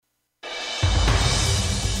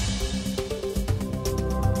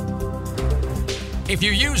If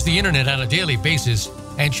you use the internet on a daily basis,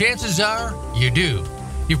 and chances are you do,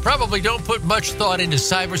 you probably don't put much thought into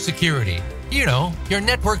cybersecurity. You know, your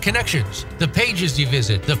network connections, the pages you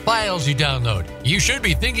visit, the files you download. You should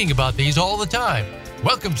be thinking about these all the time.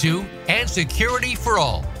 Welcome to And Security for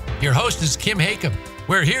All. Your host is Kim Hakim.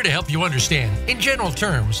 We're here to help you understand, in general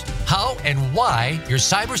terms, how and why your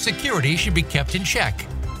cybersecurity should be kept in check.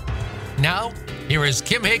 Now, here is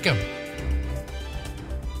Kim Hakim.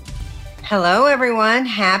 Hello, everyone.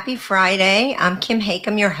 Happy Friday. I'm Kim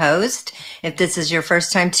Hakim, your host. If this is your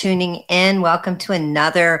first time tuning in, welcome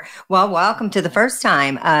to welcome to the first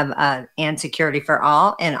time of And Security for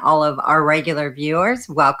All, and all of our regular viewers.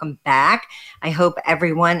 Welcome back. I hope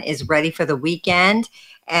everyone is ready for the weekend.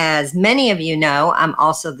 As many of you know, I'm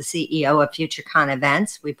also the CEO of FutureCon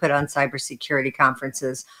Events. We put on cybersecurity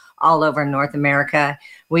conferences all over North America.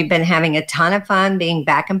 We've been having a ton of fun being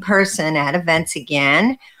back in person at events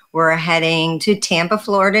again. We're heading to Tampa,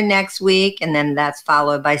 Florida next week, and then that's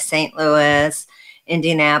followed by St. Louis,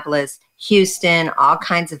 Indianapolis, Houston, all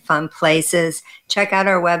kinds of fun places. Check out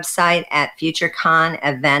our website at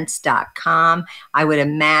futureconevents.com. I would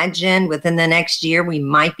imagine within the next year, we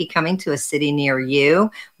might be coming to a city near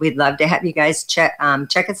you. We'd love to have you guys check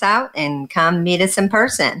us out and come meet us in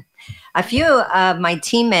person. A few of my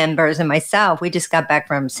team members and myself, we just got back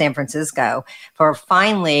from San Francisco for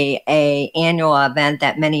finally an annual event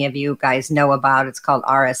that many of you guys know about. It's called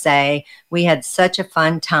RSA. We had such a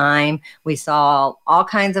fun time. We saw all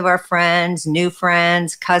kinds of our friends, new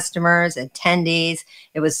friends, customers, attendees.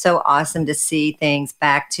 It was so awesome to see things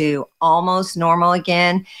back to almost normal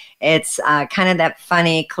again. It's kind of that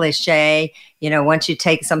funny cliche, you know, once you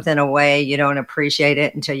take something away, you don't appreciate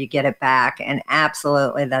it until you get it back. And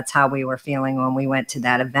absolutely, that's how we were feeling when we went to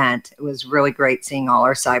that event. It was really great seeing all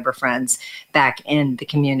our cyber friends back in the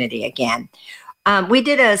community again. We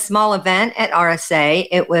did a small event at RSA.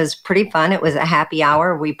 It was pretty fun. It was a happy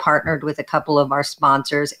hour. We partnered with a couple of our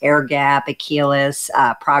sponsors, AirGap, Achilles,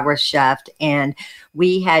 Progress Chef, and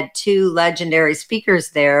we had two legendary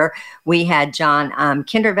speakers there. We had John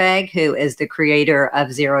Kindervag, who is the creator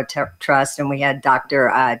of Zero Trust, and we had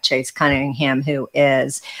Dr. Chase Cunningham, who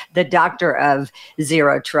is the doctor of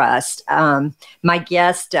Zero Trust. My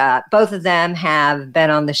guest, both of them have been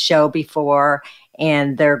on the show before,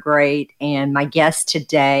 and they're great. And my guest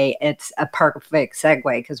today, it's a perfect segue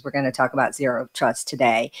because we're going to talk about Zero Trust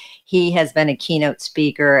today. He has been a keynote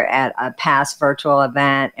speaker at a past virtual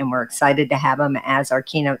event, and we're excited to have him as our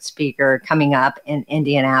keynote speaker coming up in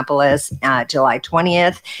Indianapolis, July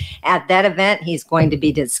 20th. At that event, he's going to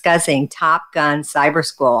be discussing Top Gun Cyber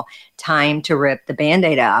School, time to rip the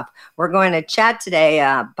Band-Aid off. We're going to chat today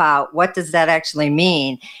about what does that actually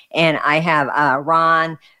mean. And I have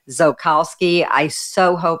Ron Zochalski. I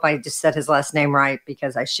so hope I just said his last name right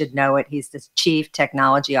because I should know it. He's the Chief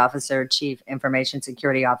Technology Officer, Chief Information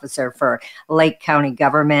Security Officer for Lake County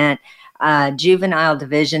Government, Juvenile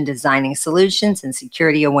Division, designing solutions and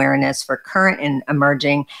security awareness for current and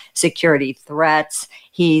emerging security threats.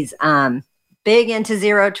 He's big into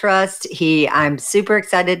Zero Trust. I'm super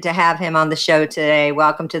excited to have him on the show today.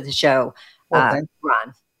 Welcome to the show, Ron.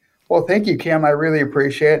 Well, thank you, Kim. I really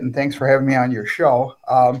appreciate it, and thanks for having me on your show.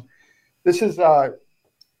 This is, I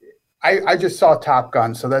just saw Top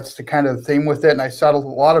Gun, so that's the kind of theme with it, and I saw a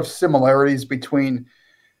lot of similarities between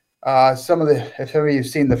some of the, if any of you've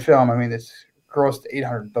seen the film, I mean, it's grossed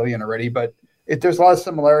 $800 billion already, but there's a lot of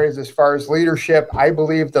similarities as far as leadership. I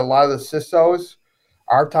believe that a lot of the CISOs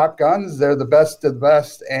are Top Guns. They're the best of the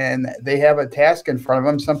best, and they have a task in front of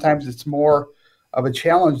them. Sometimes it's more of a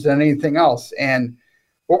challenge than anything else, and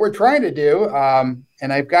what we're trying to do,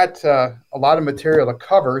 and I've got a lot of material to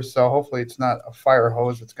cover, so hopefully it's not a fire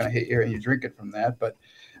hose that's going to hit you and you drink it from that. But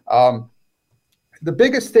the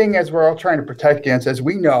biggest thing as we're all trying to protect against, as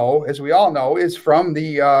we all know, is from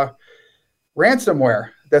the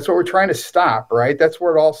ransomware. That's what we're trying to stop, right? That's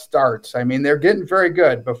where it all starts. I mean, they're getting very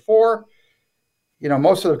good. Before, you know,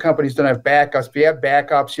 most of the companies don't have backups. If you have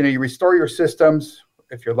backups, you know, you restore your systems,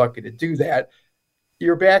 if you're lucky to do that.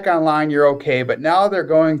 You're back online, you're okay. But now they're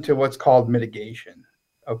going to what's called mitigation,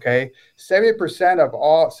 okay? 70% of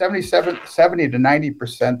all, 70 to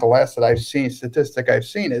 90%, the last that I've seen, statistic I've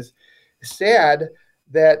seen is sad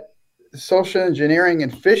that social engineering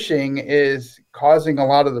and phishing is causing a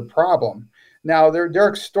lot of the problem. Now, they're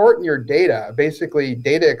extorting your data, basically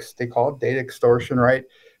they call it data extortion, right?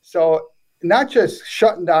 So not just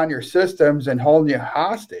shutting down your systems and holding you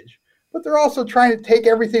hostage, but they're also trying to take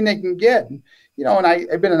everything they can get. You know, and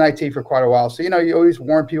I've been in IT for quite a while. So, you know, you always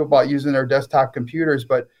warn people about using their desktop computers,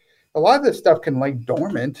 but a lot of this stuff can lay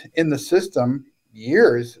dormant in the system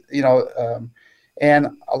years, you know, And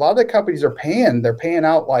a lot of the companies they're paying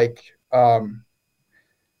out like, I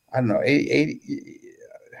don't know,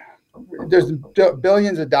 there's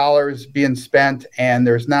billions of dollars being spent, and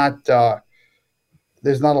there's not a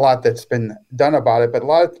lot that's been done about it. But a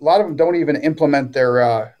lot of them don't even implement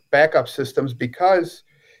their backup systems, because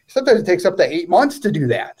sometimes it takes up to 8 months to do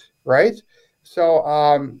that, right?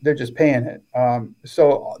 So they're just paying it.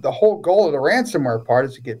 So the whole goal of the ransomware part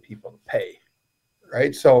is to get people to pay,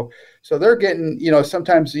 right? So they're getting,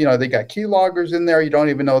 sometimes, they got keyloggers in there. You don't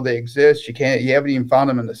even know they exist. You haven't even found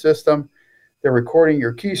them in the system. They're recording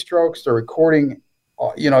your keystrokes. They're recording,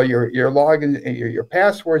 your login, your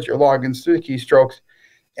passwords, your logins through the keystrokes.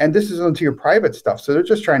 And this is into your private stuff. So they're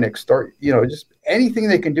just trying to extort, just anything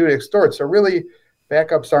they can do to extort. So really,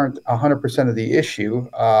 backups aren't 100% of the issue.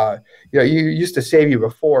 You used to save you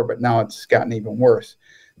before, but now it's gotten even worse.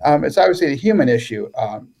 It's obviously a human issue.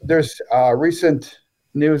 There's recent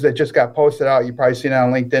news that just got posted out. You've probably seen it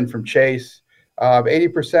on LinkedIn from Chase.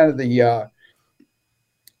 80% of the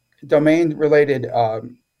domain-related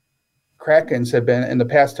crack-ins have been in the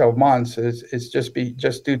past 12 months. It's just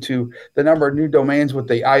due to the number of new domains with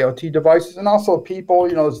the IoT devices, and also people.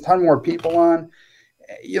 There's a ton more people on.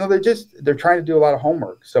 They're trying to do a lot of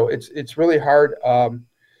homework. So it's really hard.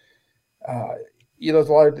 There's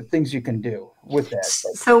a lot of things you can do with that.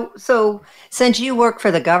 So since you work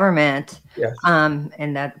for the government, yes.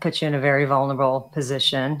 And that puts you in a very vulnerable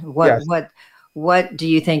position, what do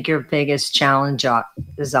you think your biggest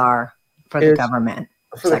challenges are for the government?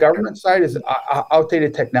 For the government side is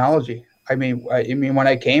outdated technology. I mean, when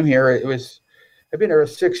I came here, I've been here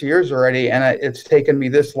 6 years already, and it's taken me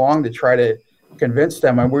this long to try to convince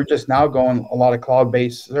them. And we're just now going a lot of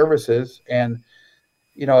cloud-based services, and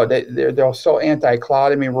they're so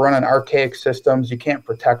anti-cloud. I mean, we're running archaic systems. You can't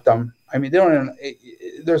protect them. I mean,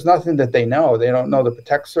 there's nothing that they know. They don't know the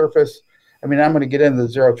protect surface. I mean, I'm going to get into the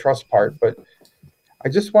zero trust part, but I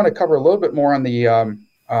just want to cover a little bit more on the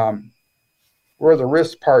where the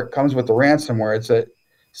risk part comes with the ransomware. It's that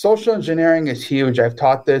social engineering is huge. I've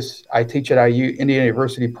taught this. I teach at Indiana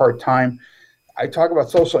University part-time. I talk about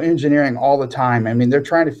social engineering all the time. I mean, they're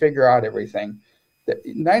trying to figure out everything.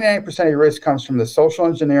 99% of your risk comes from the social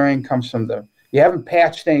engineering, comes from you haven't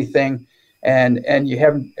patched anything, and you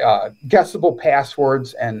haven't guessable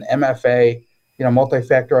passwords and MFA,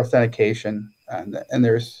 multi-factor authentication, and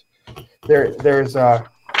there's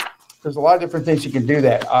a lot of different things you can do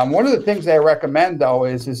that. One of the things I recommend, though,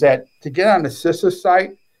 is that to get on the CISO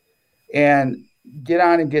site and get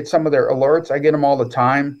on and get some of their alerts. I get them all the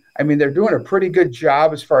time. I mean, they're doing a pretty good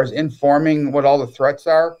job as far as informing what all the threats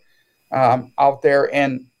are out there.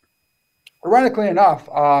 And ironically enough,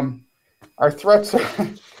 our threats,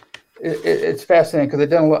 it's fascinating because I've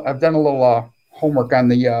done a little homework on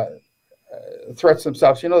the threats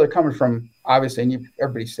themselves. They're coming from, obviously, and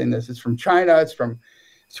everybody's seen this, it's from China, it's from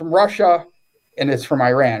Russia, and it's from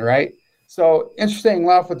Iran, right? So interesting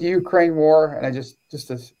enough with the Ukraine war, and just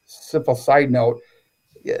a simple side note,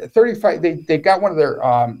 35, they got one of their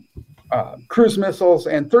cruise missiles,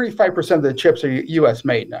 and 35% of the chips are U.S.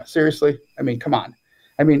 made now. Seriously? I mean, come on.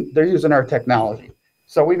 I mean, they're using our technology.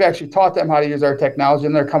 So we've actually taught them how to use our technology,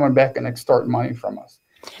 and they're coming back and extorting money from us.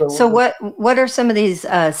 So what are some of these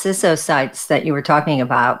CISO sites that you were talking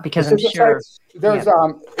about? Because I'm sure there's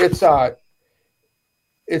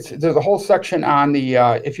there's a whole section on the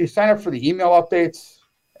if you sign up for the email updates,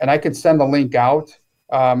 and I can send the link out.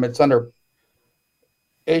 It's under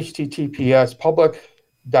https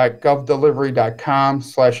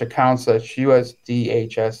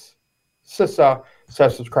public.govdelivery.com/account/USDHS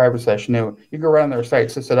CISA/subscriber/new. You can go right on their site,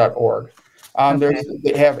 CISA.org.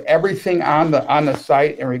 They have everything on the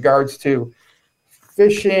site in regards to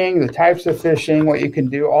phishing, the types of phishing, what you can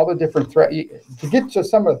do, all the different threats. To get to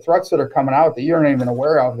some of the threats that are coming out that you're not even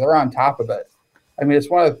aware of, they're on top of it. I mean, it's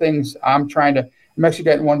one of the things I'm actually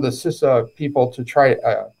getting one of the CISA people to try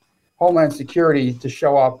Homeland Security to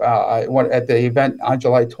show up at the event on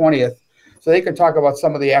July 20th, so they can talk about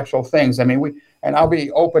some of the actual things. I mean, I'll be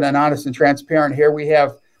open and honest and transparent here. We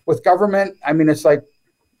have with government. I mean, it's like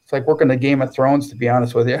working the Game of Thrones, to be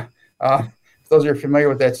honest with you. For those who are familiar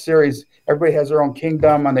with that series, everybody has their own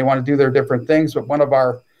kingdom and they want to do their different things. But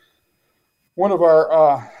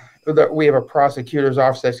we have a prosecutor's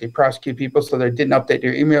office that actually prosecute people, so they didn't update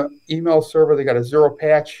their email server. They got a zero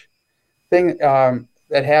patch thing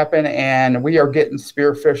that happened, and we are getting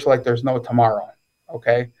spearfished like there's no tomorrow.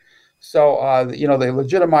 Okay. So, they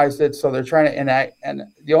legitimized it. So they're trying to enact. And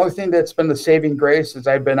the only thing that's been the saving grace is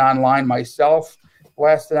I've been online myself,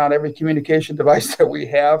 blasting out every communication device that we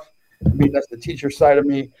have. I mean, that's the teacher side of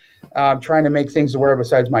me, trying to make things aware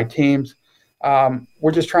besides my teams.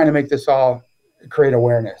 We're just trying to make this all create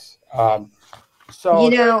awareness.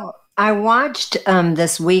 I watched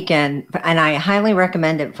this weekend, and I highly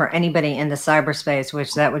recommend it for anybody in the cyberspace,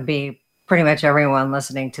 which that would be pretty much everyone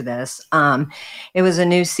listening to this. It was a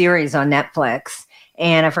new series on Netflix,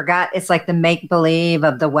 and I forgot, it's like the make-believe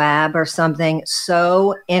of the web or something.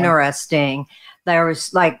 So interesting.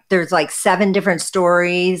 There's like 7 different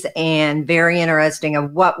stories, and very interesting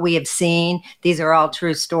of what we have seen. These are all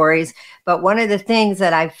true stories. But one of the things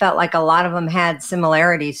that I felt like a lot of them had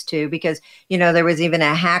similarities to, because, there was even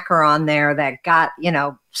a hacker on there that got,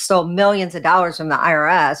 stole millions of dollars from the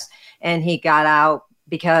IRS, and he got out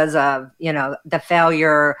because of, the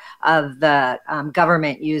failure of the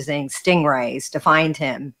government using stingrays to find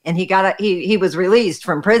him. And he was released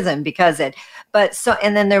from prison because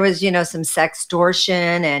and then there was, some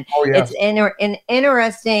sextortion, and it's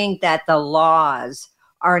interesting that the laws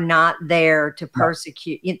are not there to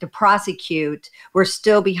prosecute. We're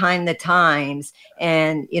still behind the times.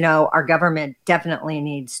 And, our government definitely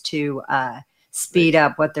needs to speed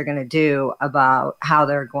up what they're going to do about how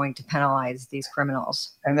they're going to penalize these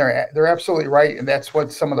criminals. And they're absolutely right. And that's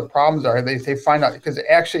what some of the problems are. They find out, because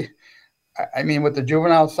actually, with the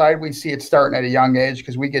juvenile side, we see it starting at a young age,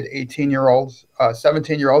 because we get 18-year-olds,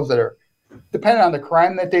 17-year-olds that are, depending on the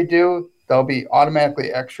crime that they do, they'll be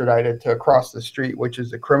automatically extradited to across the street, which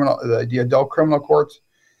is the adult criminal courts.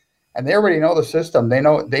 And they already know the system. They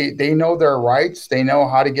know their rights. They know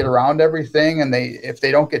how to get around everything. And if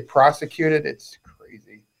they don't get prosecuted, it's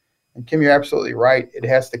crazy. And Kim, you're absolutely right. It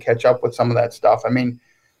has to catch up with some of that stuff.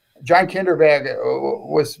 John Kinderberg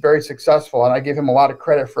was very successsul, and I give him a lot of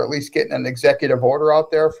credit for at least getting an executive order out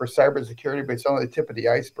there for cybersecurity, but it's only the tip of the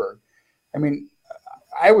iceberg.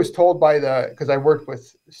 I was told because I worked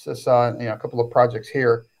with CISO, a couple of projects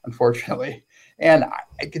here, unfortunately, and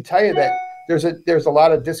I can tell you that there's a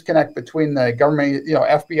lot of disconnect between the government.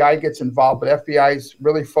 FBI gets involved, but FBI is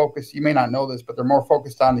really focused. You may not know this, but they're more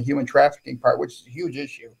focused on the human trafficking part, which is a huge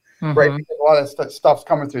issue, right? Because a lot of that stuff's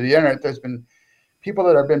coming through the internet. There's been people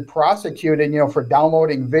that have been prosecuted, for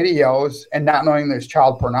downloading videos and not knowing there's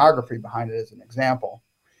child pornography behind it, as an example.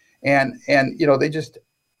 And they just,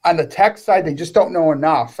 on the tech side, they just don't know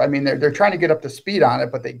enough. They're trying to get up to speed on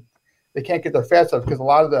it, but they can't get there fast enough, because a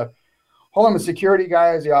lot of the Homeland Security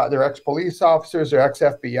guys, they're ex-police officers, they're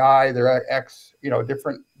ex-FBI, they're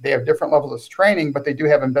they have different levels of training, but they do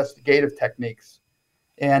have investigative techniques.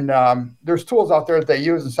 And there's tools out there that they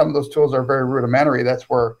use, and some of those tools are very rudimentary. That's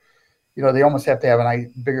where, they almost have to have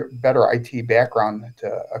better IT background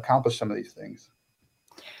to accomplish some of these things.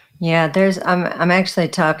 Yeah,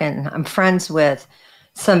 I'm friends with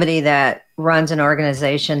somebody that runs an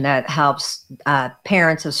organization that helps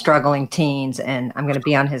parents of struggling teens. And I'm going to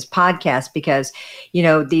be on his podcast because,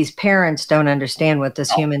 these parents don't understand what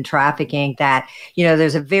this human trafficking, that,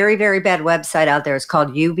 there's a very, very bad website out there. It's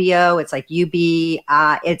called UBO. It's like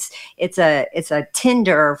it's a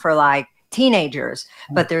Tinder for like teenagers,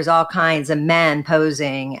 but there's all kinds of men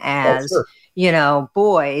posing as,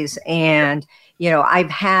 boys. And, I've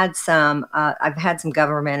had some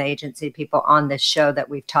government agency people on this show that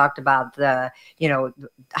we've talked about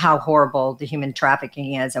how horrible the human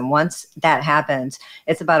trafficking is. And once that happens,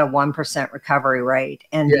 it's about a 1% recovery rate.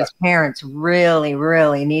 And these parents really,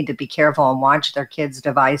 really need to be careful and watch their kids'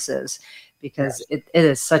 devices, because it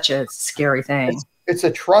is such a scary thing. It's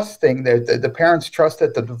a trust thing. The parents trust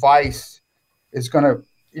that the device is going to,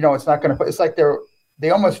 it's not going to, it's like they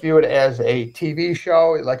almost view it as a TV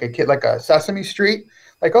show, like a Sesame Street.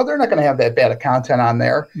 Like, they're not going to have that bad of content on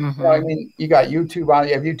there. Mm-hmm. You got YouTube on,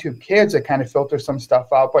 you have YouTube Kids that kind of filter some stuff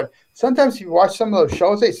out. But sometimes if you watch some of those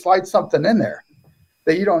shows, they slide something in there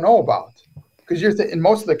that you don't know about, because and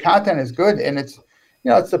most of the content is good. And it's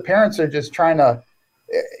the parents are just trying to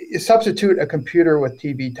substitute a computer with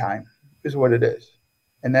TV time is what it is.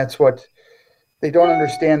 And that's what they don't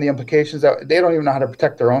understand, the implications that they don't even know how to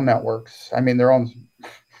protect their own networks.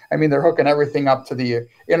 They're hooking everything up to the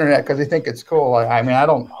internet because they think it's cool. I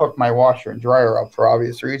don't hook my washer and dryer up for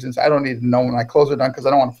obvious reasons. I don't need to know when my clothes are done because I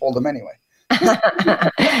don't want to fold them anyway.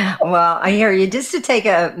 Well, I hear you. Just to take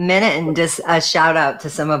a minute and just a shout out to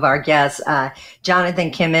some of our guests.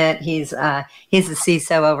 Jonathan Kimmett, he's a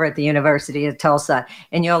CISO over at the University of Tulsa,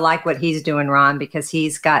 and you'll like what he's doing, Ron, because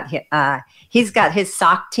he's got his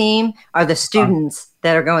SOC team are the students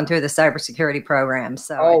that are going through the cybersecurity program.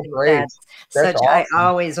 So great. That's awesome. I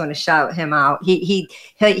always want to shout him out. He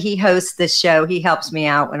hosts this show. He helps me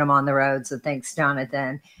out when I'm on the road. So thanks,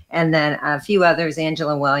 Jonathan. And then a few others,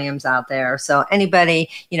 Angela Williams out there. So anybody,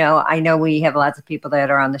 I know we have lots of people that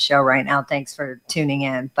are on the show right now. Thanks for tuning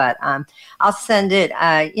in. But I'll send it,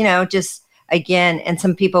 just again, and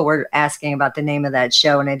some people were asking about the name of that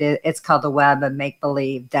show, and it's called The Web of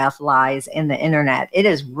Make-Believe, Death, Lies, in the Internet. It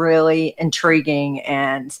is really intriguing,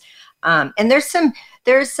 and there's some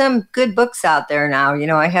good books out there now.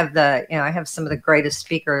 I have some of the greatest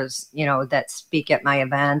speakers, that speak at my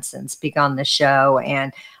events and speak on the show.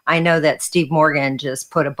 And I know that Steve Morgan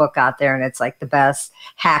just put a book out there, and it's like the best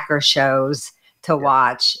hacker shows to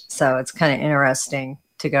watch. So it's kind of interesting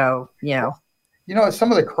to go,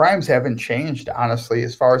 some of the crimes haven't changed, honestly,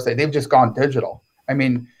 as far as they've just gone digital. I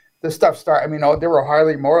mean, this stuff there were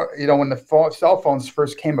hardly more, when the cell phones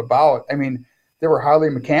first came about, there were hardly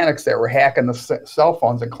mechanics that were hacking the cell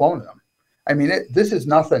phones and cloning them. This is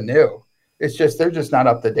nothing new. It's just, they're just not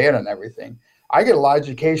up to date on everything. I get a lot of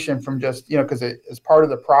education from just, because as part of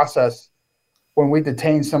the process, when we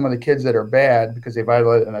detain some of the kids that are bad because they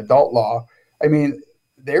violate an adult law,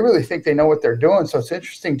 they really think they know what they're doing. So it's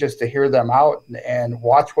interesting just to hear them out and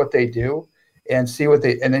watch what they do and see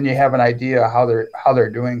and then you have an idea how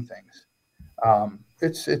they're doing things.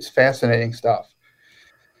 It's fascinating stuff.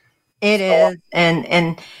 It is.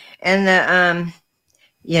 And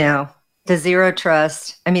the zero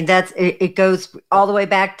trust. It goes all the way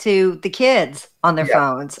back to the kids on their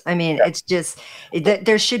phones. It's just,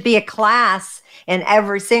 there should be a class in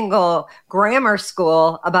every single grammar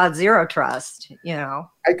school about zero trust,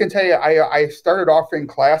 I can tell you, I started offering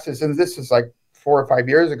classes, and this is like 4 or 5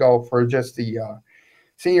 years ago, for just the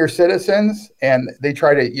senior citizens. And they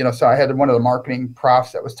try to, so I had one of the marketing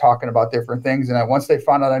profs that was talking about different things. And once they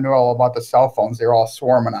found out I knew all about the cell phones, they were all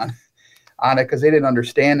swarming on it because they didn't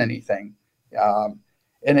understand anything. And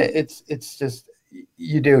it's just,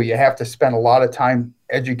 you have to spend a lot of time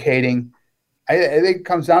educating. I think it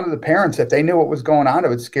comes down to the parents. If they knew what was going on, it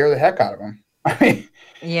would scare the heck out of them.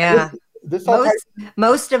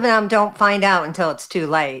 Most of them don't find out until it's too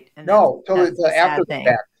late. And no, until it's after the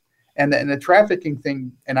fact. And the trafficking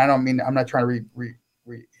thing, and I'm not trying to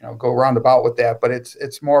go roundabout with that, but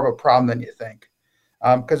it's more of a problem than you think,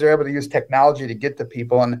 because they're able to use technology to get to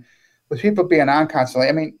people. And with people being on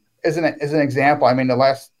constantly, as an example,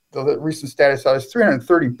 the recent status, there's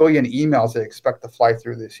 330 billion emails they expect to fly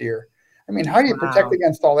through this year. How do you protect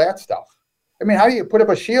against all that stuff? How do you put up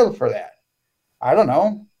a shield for that? I don't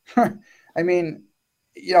know. You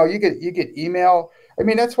get email.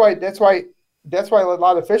 That's why a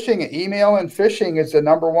lot of phishing, email and phishing is the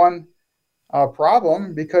number one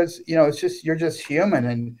problem, because it's just, you're just human.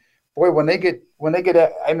 And boy, when they get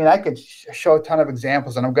I could show a ton of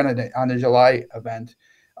examples, and I'm going to on the July event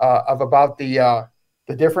about the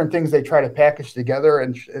different things they try to package together,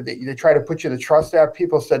 and they try to put you to trust that.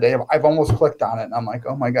 People said I've almost clicked on it, and I'm like,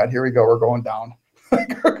 oh my God, here we go, we're going down.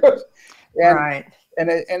 Right. And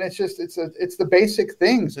it's just it's the basic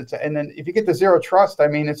things. And then if you get the zero trust,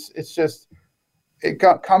 it's just,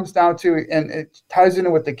 comes down to, and it ties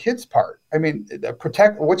into with the kids part.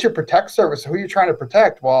 What's your protect service? Who are you trying to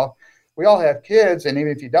protect? Well, we all have kids, and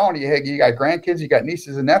even if you don't, you got grandkids, you got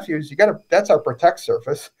nieces and nephews. That's our protect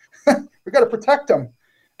service. We got to protect them.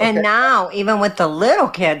 And now, even with the little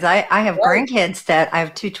kids, I have grandkids I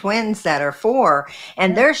have 2 twins that are 4,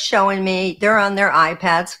 and they're showing me, they're on their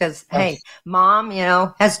iPads because, hey, mom,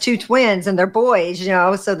 has 2 twins and they're boys,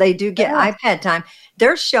 so they do get iPad time.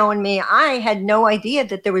 They're showing me, I had no idea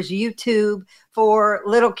that there was YouTube for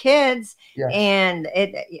little kids, and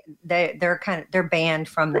they're banned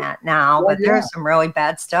from that now. But there's some really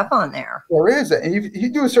bad stuff on there. There is, and if you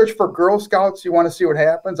do a search for Girl Scouts, you want to see what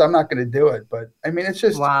happens. I'm not going to do it, but it's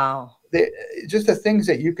just wow. Just the things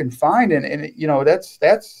that you can find, and that's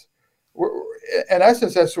in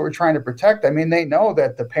essence, that's what we're trying to protect. They know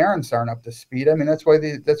that the parents aren't up to speed. That's why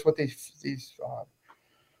that's what these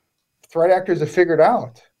threat actors have figured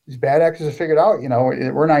out. These bad actors have figured out,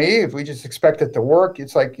 we're naive. We just expect it to work.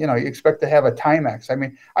 It's like, you expect to have a Timex.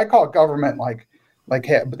 I call it government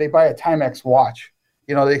but they buy a Timex watch.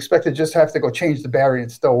 They expect to just have to go change the battery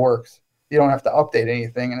and it still works. You don't have to update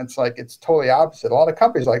anything. And it's like, it's totally opposite. A lot of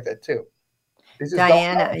companies like that too.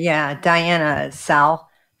 Diana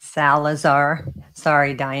Salazar.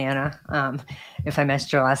 Sorry, Diana, if I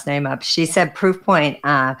messed your last name up. She said Proofpoint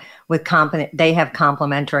they have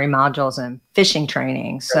complimentary modules and phishing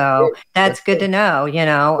training. So that's good to know.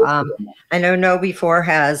 I know KnowBe4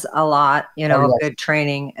 has a lot, of good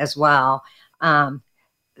training as well.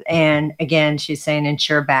 And again, she's saying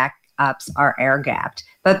ensure backups are air gapped.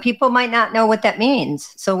 But people might not know what that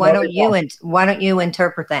means. So why don't you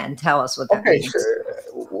interpret that and tell us what that means? Sure.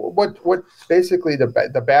 What basically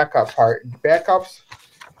the backup part, backups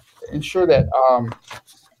ensure that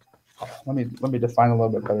let me define a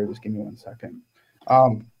little bit better. Just give me 1 second.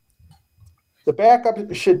 The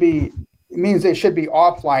backup should be it means they should be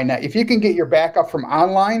offline. Now, if you can get your backup from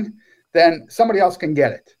online, then somebody else can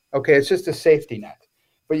get it. Okay, it's just a safety net.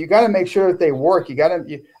 But you got to make sure that they work. We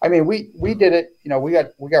did it. We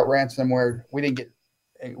got ransomware. We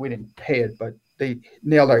didn't pay it, but they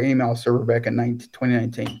nailed our email server back in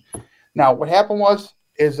 2019. Now, what happened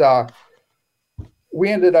is we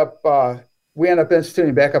ended up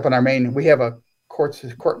instituting backup on our main. We have a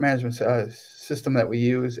court management system that we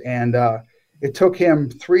use, and it took him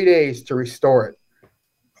 3 days to restore it.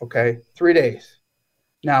 Okay, 3 days.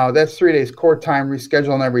 Now that's 3 days court time,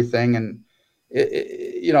 rescheduling everything, and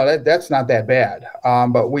that's not that bad.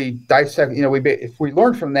 But we dissect. If we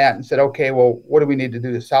learned from that and said, okay, well, what do we need to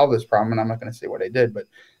do to solve this problem? And I'm not going to say what I did, but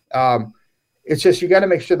it's just you got to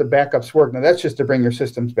make sure the backups work. Now that's just to bring your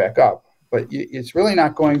systems back up, but it's really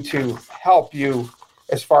not going to help you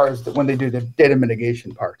as far as when they do the data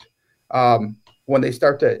mitigation part. When they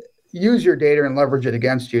start to use your data and leverage it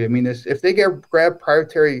against you. I mean, if they grab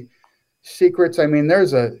proprietary secrets, I mean,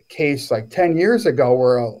 there's a case like 10 years ago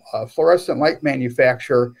where a fluorescent light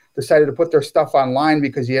manufacturer decided to put their stuff online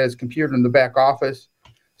because he had his computer in the back office.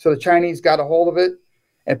 So the Chinese got a hold of it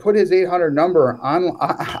and put his 800 number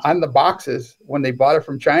on the boxes when they bought it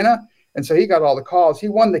from China. And so he got all the calls. He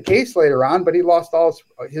won the case later on, but he lost all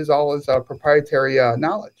his proprietary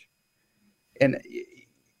knowledge. And,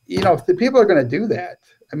 if the people are going to do that,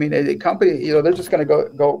 I mean, a company, they're just going to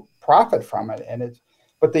go profit from it. And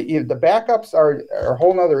but the backups are a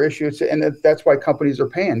whole nother issue. And that's why companies are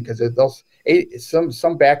paying, because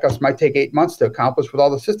some backups might take 8 months to accomplish with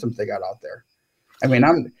all the systems they got out there. I mean,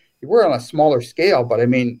 we're on a smaller scale, but I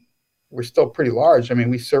mean, we're still pretty large. I mean,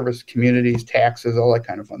 we service communities, taxes, all that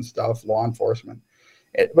kind of fun stuff, law enforcement.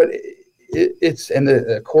 It's in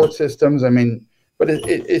the court systems. I mean, but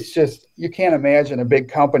it's just, you can't imagine a big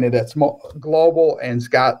company that's global and's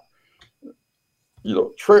got,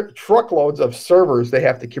 truckloads of servers they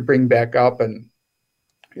have to bring back up. And,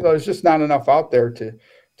 there's just not enough out there to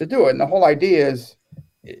do it. And the whole idea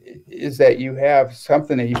is that you have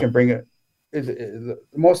something that you can bring it. Is the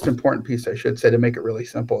most important piece, I should say, to make it really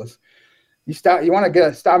simple, is you want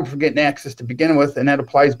to stop them from getting access to begin with, and that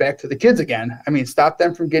applies back to the kids again. I mean, stop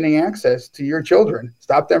them from getting access to your children.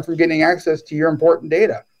 Stop them from getting access to your important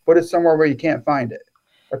data. Put it somewhere where you can't find it.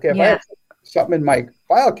 Okay, if I have something in my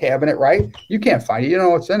file cabinet, right, you can't find it. You don't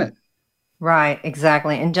know what's in it. Right,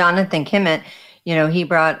 exactly. And Jonathan Kimmett, he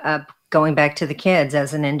brought up, going back to the kids,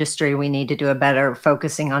 as an industry, we need to do a better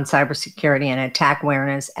focusing on cybersecurity and attack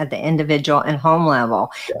awareness at the individual and home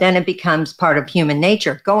level. Yeah. Then it becomes part of human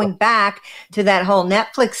nature. Going back to that whole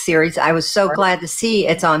Netflix series, I was so glad to see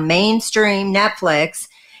it's on mainstream Netflix.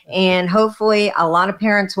 And hopefully a lot of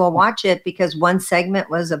parents will watch it, because one segment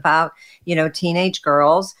was about, teenage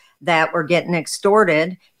girls that were getting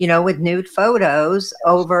extorted, with nude photos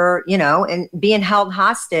over, and being held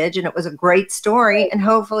hostage. And it was a great story. And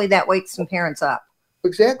hopefully that wakes some parents up.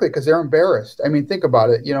 Exactly, because they're embarrassed. I mean, think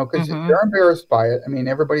about it, because they're embarrassed by it. I mean,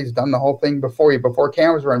 everybody's done the whole thing before you. Before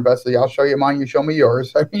cameras were invested, I'll show you mine, you show me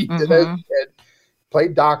yours. I mean,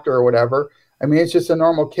 played doctor or whatever. I mean, it's just a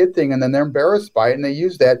normal kid thing. And then they're embarrassed by it, and they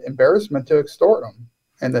use that embarrassment to extort them.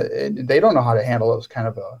 And they don't know how to handle those kind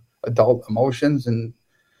of adult emotions, and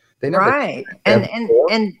they never. Right.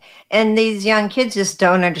 And these young kids just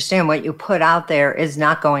don't understand what you put out there is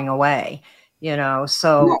not going away,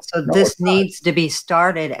 so this needs to be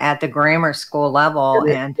started at the grammar school level.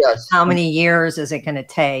 And how many years is it going to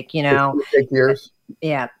take, It'll take years.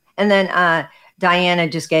 Yeah. And then Diana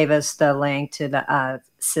just gave us the link to the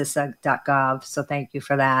CISA.gov. So thank you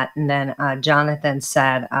for that. And then Jonathan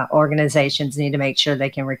said organizations need to make sure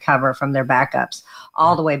they can recover from their backups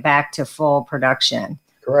all the way back to full production.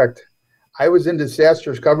 Correct. I was in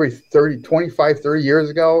disaster recovery 30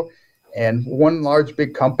 years ago, and one large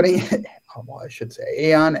big company, I should say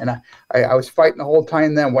Aon, and I was fighting the whole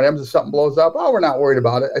time then. What happens if something blows up? Oh, we're not worried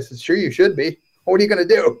about it. I said, sure, you should be. What are you going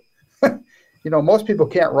to do? Most people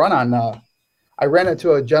can't run on. I ran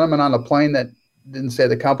into a gentleman on a plane that didn't say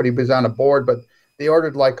the company was on a board, but they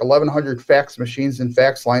ordered like 1,100 fax machines and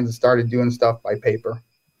fax lines and started doing stuff by paper.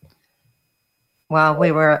 Well,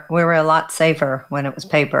 we were a lot safer when it was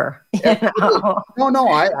paper. No.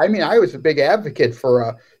 I mean, I was a big advocate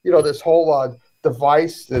for this whole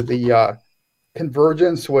device, the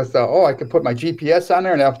convergence with I could put my GPS on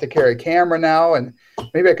there and I have to carry a camera now, and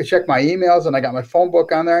maybe I could check my emails, and I got my phone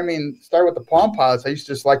book on there. I mean, start with the Palm Pilots. I used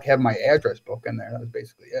to just like to have my address book in there. That was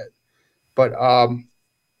basically it. But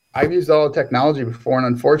I've used all the technology before, and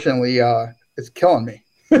unfortunately, it's killing me.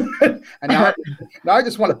 And now I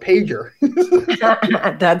just want a pager.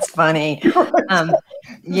 That's funny.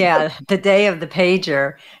 Yeah, the day of the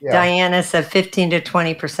pager, Yeah. Diana said 15 to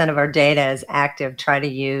 20% of our data is active. Try to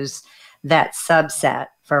use that subset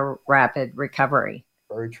for rapid recovery.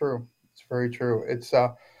 Very true. It's very true. It's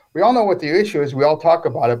we all know what the issue is. We all talk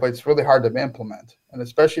about it, but it's really hard to implement. And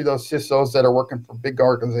especially those CISOs that are working for big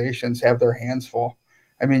organizations have their hands full.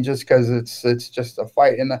 I mean, just because it's just a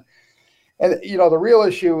fight. And you know, the real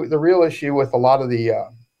issue with a lot of the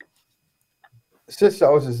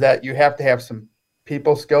CISOs is that you have to have some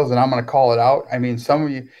people skills, and I'm going to call it out. I mean, some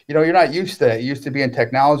of you, you know, you're not used to that. You used to be in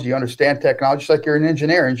technology. You understand technology, just like you're an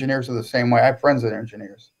engineer. Engineers are the same way. I have friends that are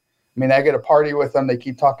engineers. I mean, I get a party with them. They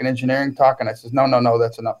keep talking engineering talk, and I says, no,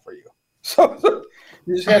 that's enough for you. So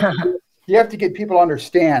you just have to get people to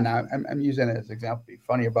understand. I'm using it as an example to be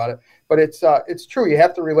funny about it, but it's true. You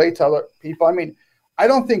have to relate to other people. I mean, I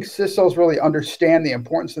don't think CISOs really understand the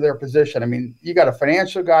importance of their position. I mean, you got a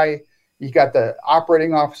financial guy, you got the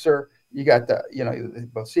operating officer, you got the, you know, the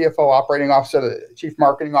CFO, operating officer, the chief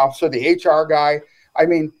marketing officer, the HR guy. I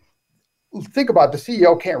mean, think about it, the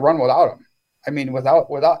CEO can't run without him. I mean, without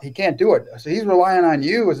he can't do it. So he's relying on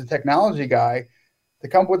you as a technology guy to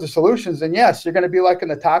come up with the solutions. And yes, you're going to be like in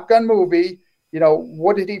the Top Gun movie. You know,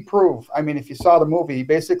 what did he prove? I mean, if you saw the movie, he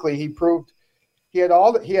proved he had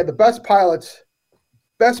the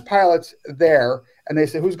best pilots there. And they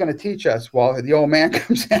said, who's going to teach us? Well, the old man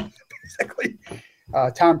comes in, basically,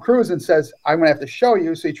 Tom Cruise, and says, I'm going to have to show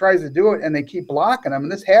you. So he tries to do it, and they keep blocking him.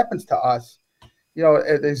 And this happens to us. You know,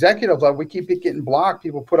 at the executive level, we keep getting blocked.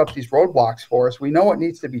 People put up these roadblocks for us. We know what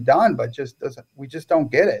needs to be done, but we just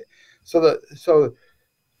don't get it. So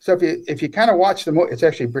if you kind of watch the movie, it's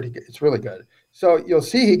actually pretty good. It's really good. So you'll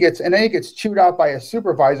see he gets chewed out by a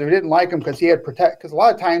supervisor who didn't like him because he had because a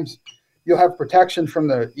lot of times you'll have protection from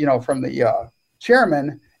the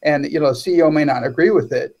chairman, and you know, the CEO may not agree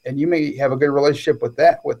with it, and you may have a good relationship with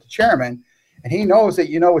the chairman, and he knows that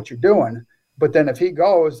you know what you're doing. But then if he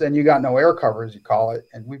goes, then you got no air cover, as you call it.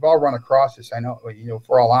 And we've all run across this. I know, you know, if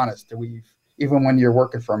we're all honest, even when you're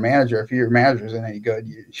working for a manager, if your manager isn't any good,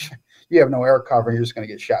 you have no air cover, and you're just going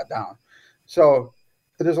to get shot down. So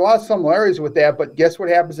there's a lot of similarities with that. But guess what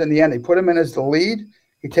happens in the end? They put him in as the lead.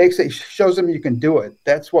 He shows them you can do it.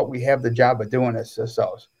 That's what we have the job of doing as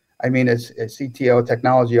CISOs. I mean, as CTO,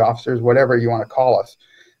 technology officers, whatever you want to call us.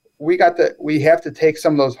 We have to take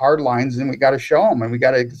some of those hard lines, and we got to show them, and we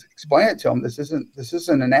got to explain it to them. This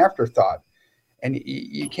isn't an afterthought, and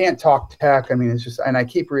you can't talk tech. I mean, it's just, and I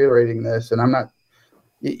keep reiterating this, and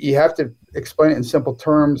you have to explain it in simple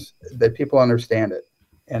terms that people understand it.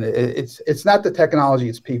 And it's not the technology,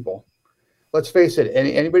 it's people. Let's face it.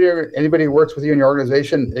 Anybody who works with you in your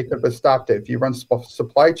organization, it could have stopped it. If you run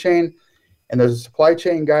supply chain, and there's a supply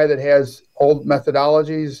chain guy that has old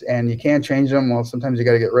methodologies and you can't change them, well, sometimes you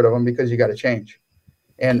got to get rid of them because you got to change.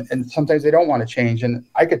 And sometimes they don't want to change. And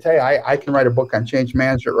I could tell you, I can write a book on change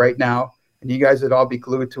management right now, and you guys would all be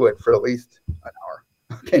glued to it for at least an hour.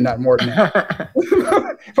 Okay, not more than that.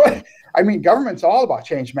 But I mean, government's all about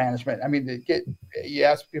change management. I mean, you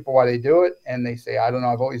ask people why they do it, and they say, I don't know,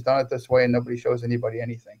 I've always done it this way, and nobody shows anybody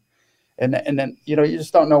anything. And then, you know, you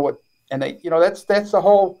just don't know what, and they, you know, that's the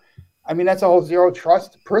whole, I mean, that's a whole zero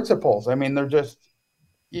trust principles. I mean, they're just,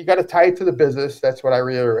 you got to tie it to the business. That's what I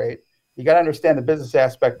reiterate. You got to understand the business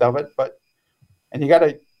aspect of it, and you got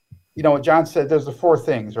to, you know, what John said, there's the 4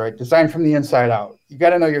 things, right? Design from the inside out. You got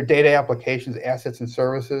to know your data, applications, assets, and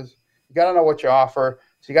services. You got to know what you offer.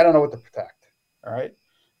 So you got to know what to protect. All right.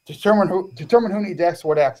 Determine who needs access,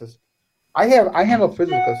 what access. I handle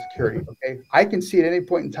physical security. Okay. I can see at any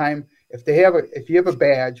point in time, if you have a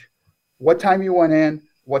badge, what time you went in,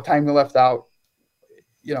 what time you left out,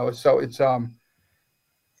 you know, so it's,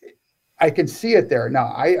 I can see it there.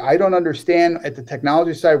 Now, I don't understand at the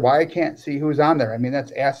technology side why I can't see who's on there. I mean,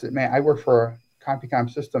 that's asset man. I worked for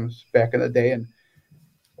CompuCom Systems back in the day, and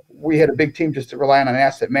we had a big team just relying on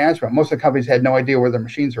asset management. Most of the companies had no idea where their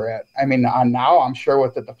machines were at. I mean, now I'm sure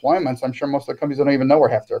with the deployments, I'm sure most of the companies don't even know where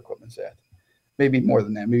half their equipment's at. Maybe more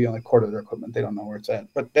than that, maybe only a quarter of their equipment. They don't know where it's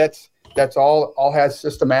at. But that's all has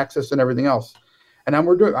system access and everything else. And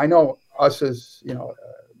I know us as, you know,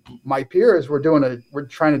 my peers, we're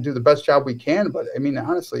trying to do the best job we can. But I mean,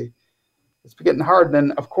 honestly, it's getting hard. And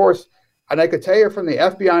then, of course, and I could tell you from the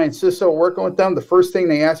FBI and CISO working with them, the first thing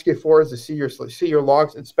they ask you for is to see your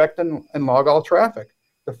logs, inspect and log all traffic.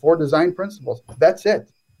 The 4 design principles. That's it.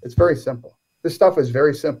 It's very simple. This stuff is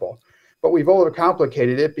very simple. But we've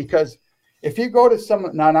overcomplicated it, because if you go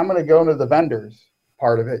to now, and I'm going to go into the vendors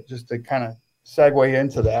part of it just to kind of segue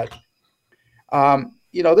into that.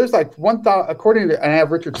 there's like 1,000, according to, and I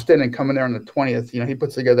have Richard Stinnen coming there on the 20th, he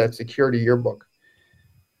puts together that security yearbook.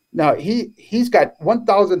 Now he's got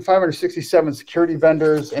 1,567 security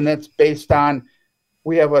vendors, and that's based on,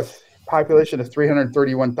 we have a population of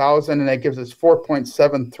 331,000, and that gives us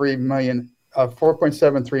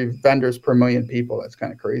 4.73 vendors per million people. That's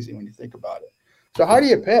kind of crazy when you think about it. So how do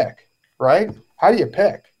you pick, right? How do you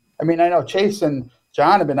pick? I mean, I know Chase and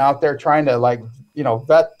John have been out there trying to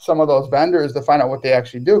vet some of those vendors to find out what they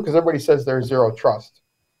actually do, because everybody says there's zero trust.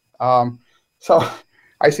 So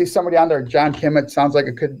I see somebody on there, John Kim, it sounds like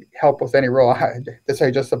it could help with any role. That's how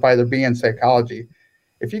you justify their B in psychology.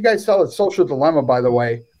 If you guys saw The Social Dilemma, by the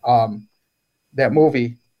way, that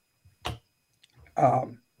movie,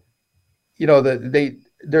 there's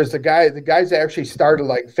the guys that actually started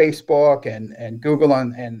like Facebook and Google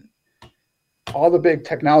and all the big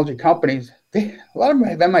technology companies. A lot of them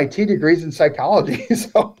have MIT degrees in psychology.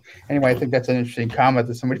 So anyway, I think that's an interesting comment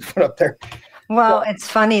that somebody put up there. Well, it's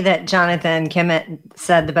funny that Jonathan Kimmett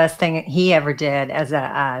said the best thing he ever did as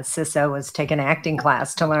a CISO was take an acting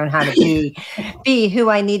class to learn how to be who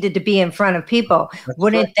I needed to be in front of people. That's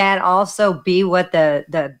Wouldn't right. that also be what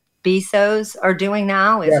the BISOs are doing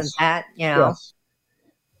now? Isn't that, Yes.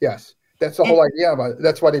 That's the whole idea about it.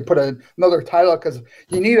 That's why they put another title, because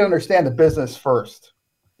you need to understand the business first.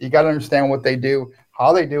 You got to understand what they do,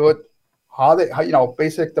 how they do it,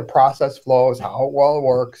 basic the process flows, how well it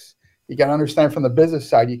works. You got to understand from the business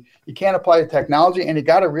side. You can't apply the technology, and you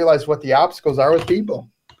got to realize what the obstacles are with people.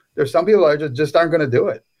 There's some people that just aren't going to do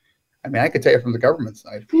it. I mean, I could tell you from the government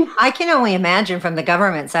side. I can only imagine from the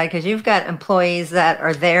government side, because you've got employees that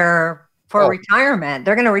are there for retirement.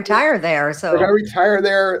 They're going to retire there. So they're going to retire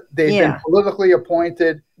there. They've been politically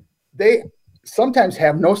appointed. They sometimes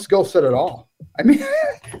have no skill set at all. I mean,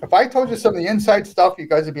 if I told you some of the inside stuff, you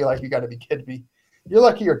guys would be like, you got to be kidding me. You're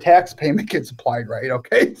lucky your tax payment gets applied, right?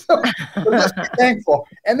 Okay, so just be thankful.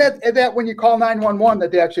 And that when you call 911,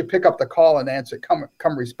 that they actually pick up the call and answer, come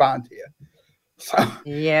respond to you. So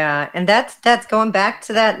yeah, and that's going back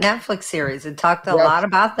to that Netflix series. It talked a lot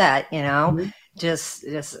about that. Just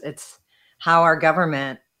it's how our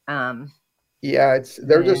government. They're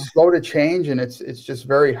just slow to change, and it's just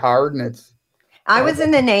very hard, and it's. I was in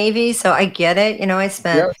the Navy, so I get it. I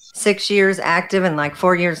spent 6 years active and like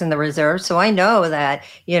 4 years in the reserve. So I know that,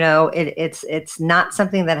 it's not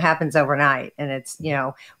something that happens overnight. And it's,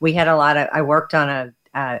 we had I worked on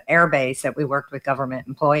a air base that we worked with government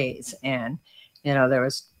employees, and, there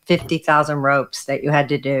was 50,000 ropes that you had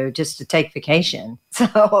to do just to take vacation. So,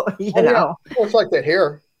 Well, it's like that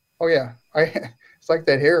here. Oh yeah. It's like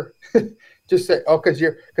that here. Just say,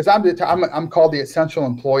 because I'm called the essential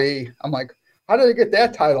employee. I'm like, how did I get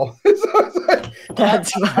that title?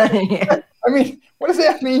 That's funny. I mean, what does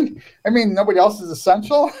that mean? I mean, nobody else is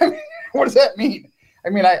essential. I mean, what does that mean? I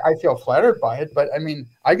mean, I feel flattered by it, but I mean,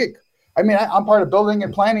 I'm part of building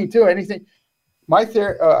and planning too. Anything, my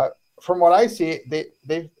theory, from what I see,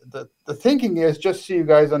 the thinking is, just so you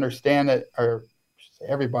guys understand it, or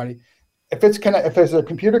everybody, if there's a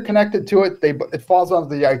computer connected to it, it falls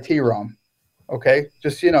under the IT realm. Okay,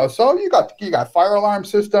 just so you got fire alarm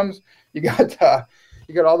systems. You got all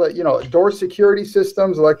the, door security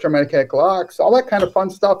systems, electromagnetic locks, all that kind of fun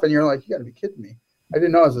stuff. And you're like, you got to be kidding me. I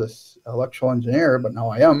didn't know I was this electrical engineer, but now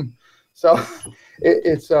I am. So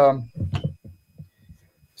it's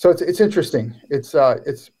interesting.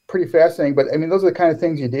 It's pretty fascinating. But I mean, those are the kind of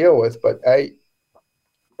things you deal with. But I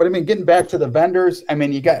mean, getting back to the vendors, I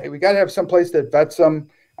mean, we got to have some place that vets them.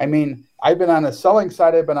 I mean, I've been on the selling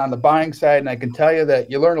side, I've been on the buying side, and I can tell you that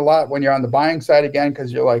you learn a lot when you're on the buying side again,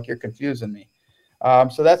 because you're confusing me.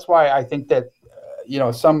 So that's why I think that,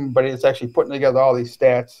 somebody that's actually putting together all these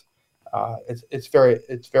stats, it's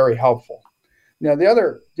very helpful. Now, the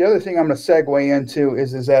other thing I'm going to segue into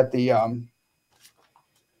is that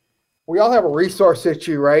we all have a resource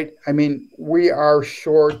issue, right? I mean, we are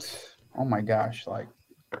short. Oh my gosh! Like,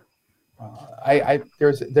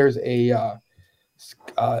 there's a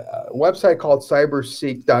website called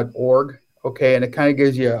cyberseek.org. Okay, and it kind of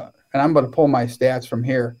gives you. And I'm going to pull my stats from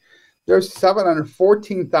here. There's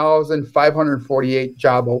 714,548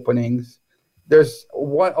 job openings. There's a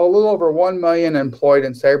little over 1 million employed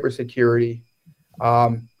in cybersecurity.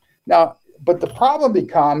 Now, but the problem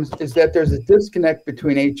is that there's a disconnect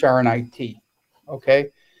between HR and IT. Okay,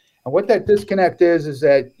 and what that disconnect is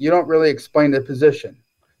that you don't really explain the position.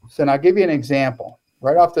 So, now I'll give you an example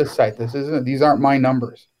right off this site. These aren't my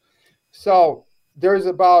numbers. So there's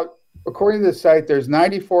according to the site, there's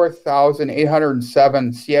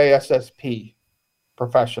 94,807 CISSP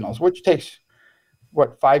professionals, which takes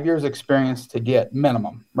 5 years experience to get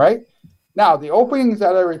minimum, right? Now, the openings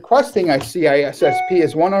that are requesting a CISSP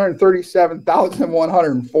is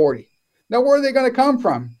 137,140. Now, where are they going to come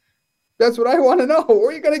from? That's what I want to know. Where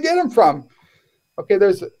are you going to get them from? Okay,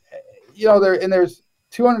 there's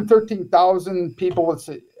 213,000 people with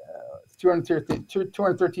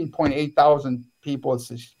 213.8 thousand people with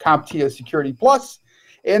CompTIA Security Plus,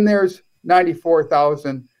 and there's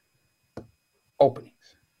 94,000 openings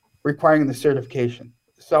requiring the certification.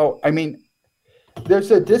 So, I mean,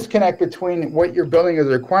 there's a disconnect between what you're building as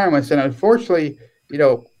requirements, and unfortunately,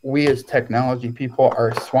 we as technology people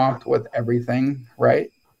are swamped with everything,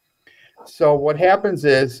 right? So what happens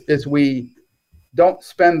is we don't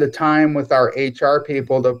spend the time with our HR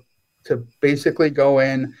people to basically go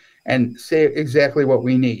in and say exactly what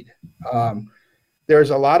we need.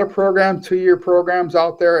 There's a lot of 2-year programs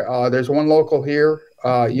out there. There's one local here,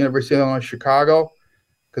 University of Illinois Chicago,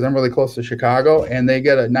 because I'm really close to Chicago, and they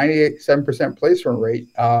get a 97% placement rate.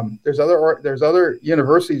 There's other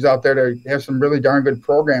universities out there that have some really darn good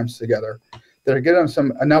programs together that are getting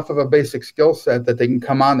them enough of a basic skill set that they can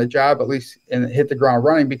come on the job at least and hit the ground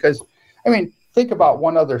running. Because, I mean, think about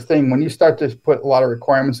one other thing. When you start to put a lot of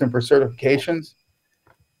requirements in for certifications,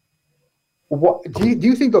 do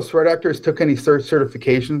you think those threat actors took any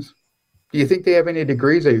certifications? Do you think they have any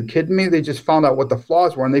degrees? Are you kidding me? They just found out what the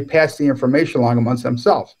flaws were and they passed the information along amongst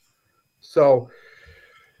themselves. So,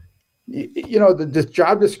 the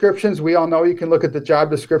job descriptions, we all know you can look at the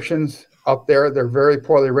job descriptions up there. They're very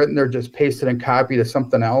poorly written. They're just pasted and copied to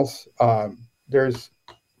something else. There's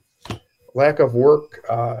lack of work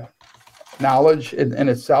knowledge in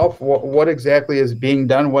itself. What exactly is being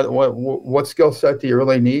done? What skill set do you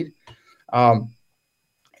really need? And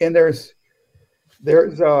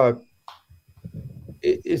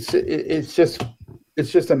it's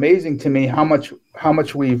just amazing to me how much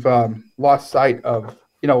we've lost sight of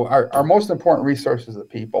our most important resources of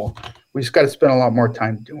people. We just got to spend a lot more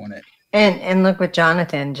time doing it. And look what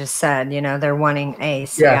Jonathan just said. They're wanting a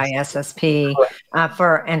CISSP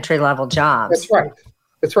for entry-level jobs. That's right.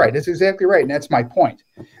 That's right. That's exactly right. And that's my point.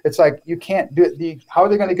 It's like you can't do it. How are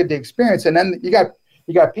they going to get the experience? And then you got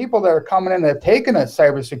people that are coming in that have taken a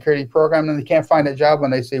cybersecurity program and they can't find a job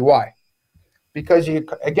when they say why. Because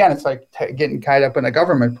it's like getting tied up in a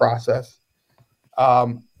government process.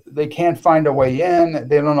 They can't find a way in.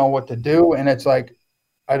 They don't know what to do. And it's like,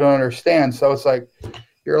 I don't understand. So it's like,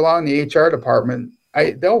 you're allowing the HR department,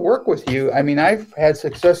 they'll work with you. I mean, I've had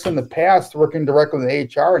success in the past working directly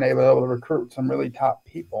with HR and able to recruit some really top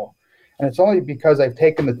people. And it's only because I've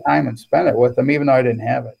taken the time and spent it with them, even though I didn't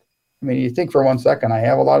have it. I mean, you think for 1 second, I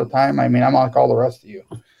have a lot of time. I mean, I'm like all the rest of you.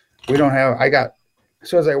 As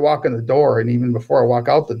soon as I walk in the door, and even before I walk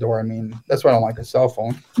out the door, I mean, that's why I don't like a cell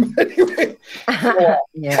phone. Anyway,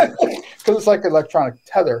 yeah, because it's like electronic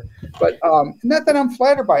tether. But not that I'm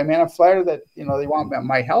flattered by it, man. I'm flattered that they want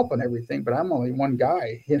my help and everything, but I'm only one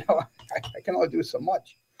guy. I can only do so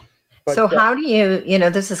much. But, so how do you?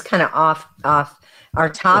 This is kind of off our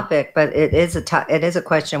topic, but it is a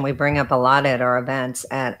question we bring up a lot at our events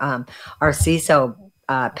at our CISO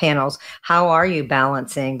panels. How are you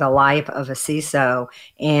balancing the life of a CISO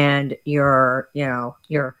and your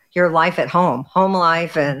life at home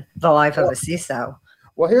life and the life of a CISO?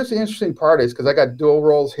 Well, here's the interesting part is because I got dual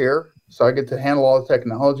roles here, so I get to handle all the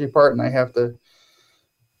technology part, and I have to.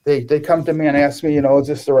 They come to me and ask me, is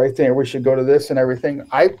this the right thing, or we should go to this and everything.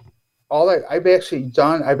 I've actually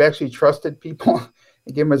trusted people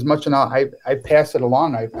and give them as much, and I pass it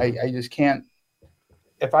along. I just can't.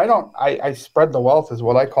 If I don't, I spread the wealth is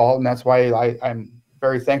what I call it, and that's why I'm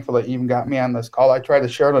very thankful that you even got me on this call. I try to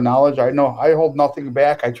share the knowledge. I know I hold nothing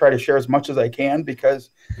back. I try to share as much as I can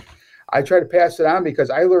because I try to pass it on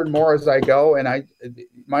because I learn more as I go, and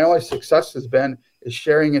my only success is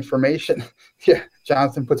sharing information. Yeah,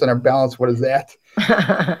 Jonathan puts on our balance. What is that?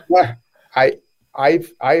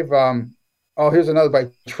 Here's another by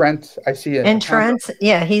Trent. I see it. And Trent,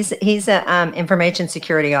 he's an information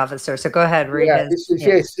security officer. So go ahead, read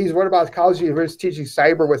his. He's what about college university teaching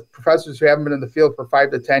cyber with professors who haven't been in the field for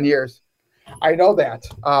 5 to 10 years. I know that.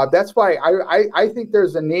 That's why I think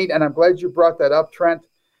there's a need, and I'm glad you brought that up, Trent.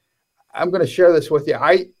 I'm going to share this with you.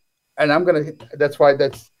 That's why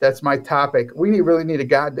that's my topic. We really need a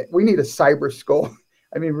cyber school.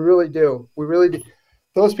 I mean, we really do. We really do.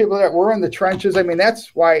 Those people that were in the trenches, I mean,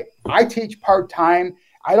 that's why I teach part-time.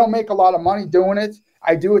 I don't make a lot of money doing it.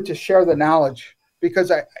 I do it to share the knowledge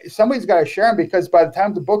because somebody's got to share them, because by the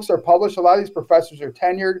time the books are published, a lot of these professors are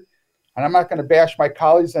tenured, and I'm not going to bash my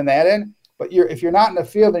colleagues in that end, but if you're not in the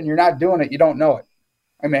field and you're not doing it, you don't know it.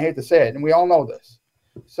 I mean, I hate to say it, and we all know this.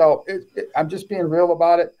 So I'm just being real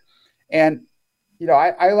about it. And,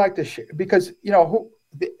 I like to share because,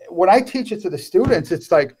 when I teach it to the students,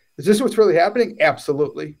 it's like, is this what's really happening?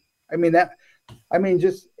 Absolutely.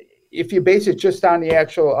 Just if you base it just on the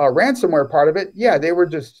actual ransomware part of it, yeah, they were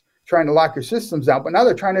just trying to lock your systems down, but now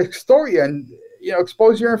they're trying to extort you and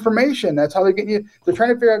expose your information. That's how they get you. They're trying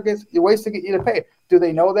to figure out ways to get you to pay. Do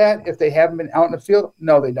they know that if they haven't been out in the field?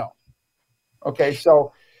 No, they don't. Okay,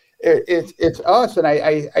 so it's us, and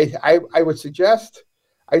I would suggest,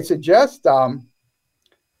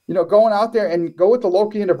 going out there and go with the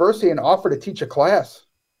local university and offer to teach a class.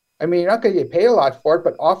 I mean, you're not going to get paid a lot for it,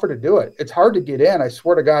 but offer to do it. It's hard to get in. I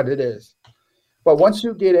swear to God, it is. But once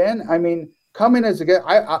you get in, I mean, come in as a guest.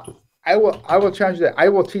 I will challenge that. I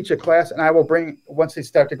will teach a class, and I will bring, once they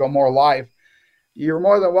start to go more live, you're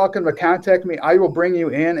more than welcome to contact me. I will bring you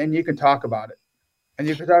in, and you can talk about it. And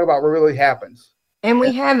you can talk about what really happens. And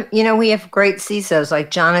we have, we have great CISOs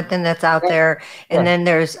like Jonathan that's out there. And then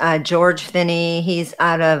there's George Finney. He's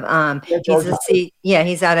out of,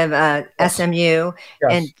 he's out of SMU.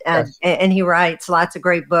 And he writes lots of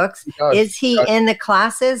great books. Is he in the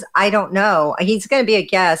classes? I don't know. He's going to be a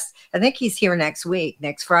guest. I think he's here next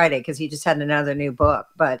Friday, because he just had another new book.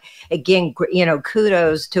 But again,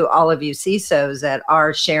 kudos to all of you CISOs that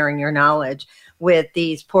are sharing your knowledge with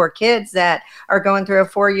these poor kids that are going through a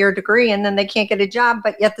 4-year degree and then they can't get a job,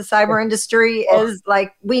 but yet the cyber industry is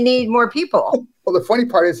like, we need more people. Well, the funny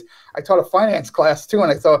part is I taught a finance class too,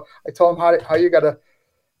 and I told them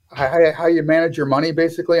how you manage your money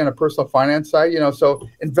basically on a personal finance side. So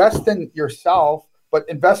invest in yourself, but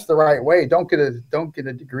invest the right way. Don't get a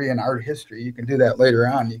degree in art history. You can do that later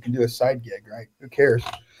on. You can do a side gig, right? Who cares?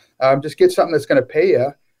 Just get something that's going to pay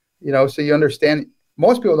you, so you understand.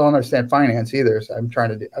 Most people don't understand finance either. So I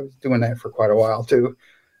was doing that for quite a while too.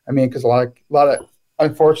 I mean, because a lot of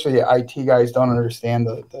unfortunately IT guys don't understand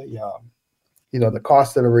the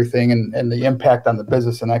cost of everything and the impact on the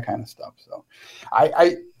business and that kind of stuff. So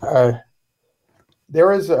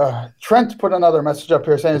there is Trent put another message up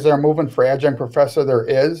here saying, is there a movement for adjunct professor? There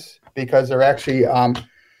is, because they're actually the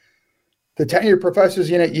tenured professors,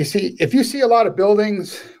 if you see a lot of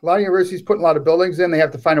buildings, a lot of universities putting a lot of buildings in, they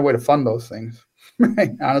have to find a way to fund those things.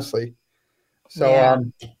 Honestly. So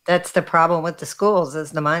that's the problem with the schools,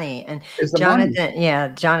 is the money. And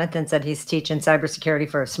Jonathan said he's teaching cybersecurity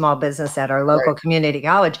for a small business at our local community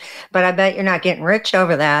college. But I bet you're not getting rich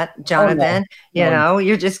over that, Jonathan.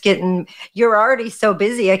 You're just you're already so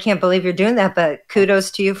busy. I can't believe you're doing that, but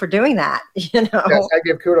kudos to you for doing that. Yes, I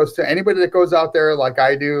give kudos to anybody that goes out there like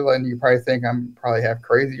I do. And you probably think I'm probably half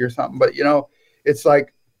crazy or something, but it's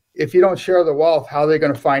like, if you don't share the wealth, how are they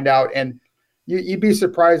going to find out? And you'd be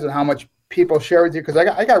surprised at how much people share with you, because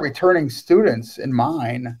I got returning students in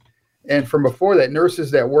mine, and from before that, nurses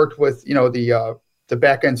that worked with the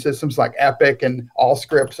back end systems like Epic and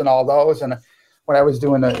Allscripts and all those, and when I was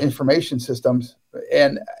doing the information systems,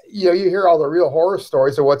 and you hear all the real horror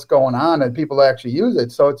stories of what's going on and people that actually use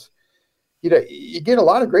it. So it's you get a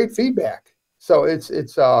lot of great feedback. So I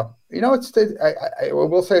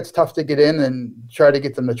will say it's tough to get in and try to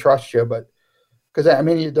get them to trust you, but. Because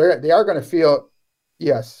they are going to feel,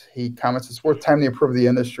 yes, he comments, it's worth time to improve the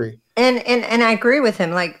industry. And I agree with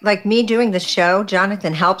him. Like me doing the show,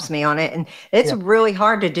 Jonathan helps me on it, and it's really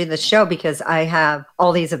hard to do the show because I have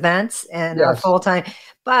all these events and are full time.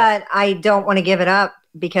 But I don't want to give it up,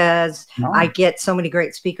 because I get so many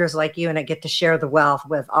great speakers like you, and I get to share the wealth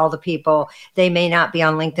with all the people. They may not be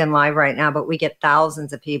on LinkedIn Live right now, but we get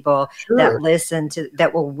thousands of people that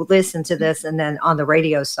will listen to this. And then on the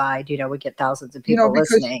radio side, we get thousands of people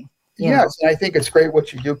listening. Yes, and I think it's great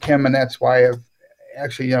what you do, Kim, and that's why I've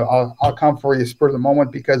actually, I'll come for you spur of the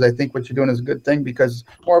moment, because I think what you're doing is a good thing, because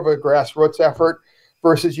it's more of a grassroots effort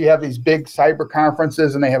versus you have these big cyber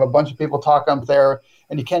conferences and they have a bunch of people talking up there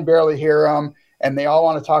and you can barely hear them. And they all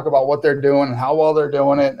want to talk about what they're doing and how well they're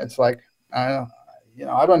doing it. It's like, I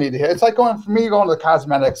don't need to hear. It's like going to the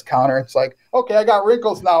cosmetics counter. It's like, okay, I got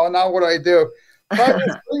wrinkles now, and now what do I do? Try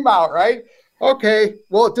this cream out, right? Okay,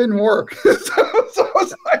 well, it didn't work. so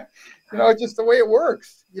it's like, it's just the way it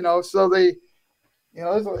works. So they,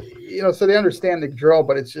 so they understand the drill,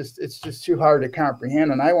 but it's just too hard to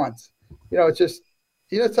comprehend. And I want,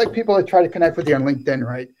 it's like people that try to connect with you on LinkedIn,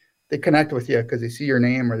 right? They connect with you because they see your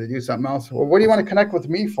name or they do something else. Well, what do you want to connect with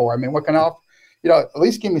me for? I mean, what can I, at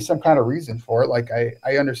least give me some kind of reason for it. Like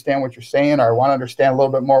I understand what you're saying, or I want to understand a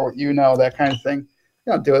little bit more what that kind of thing.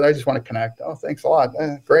 Don't do it. I just want to connect. Oh, thanks a lot.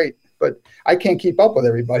 Great. But I can't keep up with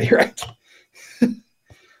everybody, right?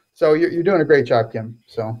 So you're doing a great job, Kim.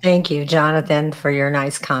 So thank you, Jonathan, for your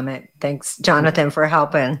nice comment. Thanks, Jonathan, for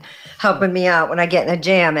helping me out when I get in a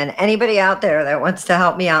jam. And anybody out there that wants to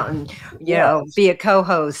help me out and be a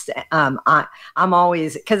co-host, I'm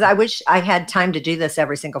always, because I wish I had time to do this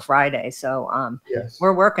every single Friday. So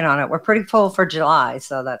we're working on it. We're pretty full for July,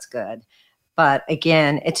 so that's good. But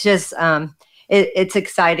again, it's just it's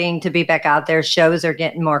exciting to be back out there. Shows are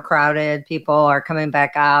getting more crowded. People are coming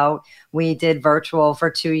back out. We did virtual for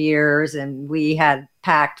 2 years and we had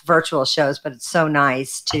packed virtual shows, but it's so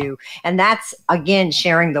nice and that's again,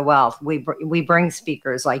 sharing the wealth. We bring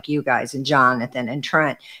speakers like you guys and Jonathan and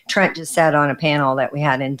Trent. Trent just sat on a panel that we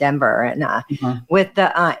had in Denver and with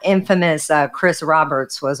the infamous Chris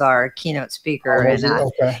Roberts was our keynote speaker.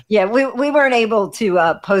 We weren't able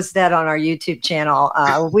to post that on our YouTube channel.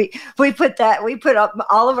 We put up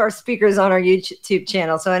all of our speakers on our YouTube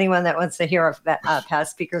channel. So anyone that wants to hear our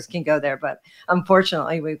past speakers can go there. But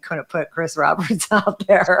unfortunately, we couldn't put Chris Roberts out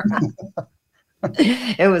there.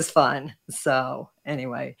 It was fun. So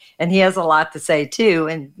anyway, and he has a lot to say too.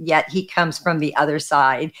 And yet he comes from the other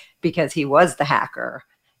side because he was the hacker,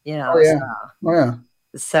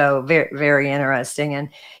 So very, very interesting. And,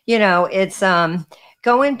 it's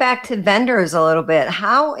going back to vendors a little bit.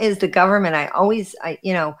 How is the government?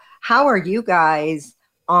 How are you guys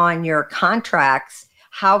on your contracts?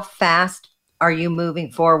 How fast are you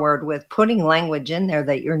moving forward with putting language in there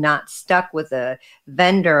that you're not stuck with a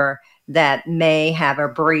vendor that may have a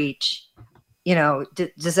breach?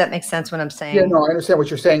 Does that make sense what I'm saying? Yeah, no, I understand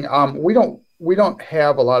what you're saying. We don't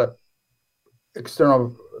have a lot of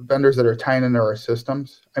external vendors that are tying into our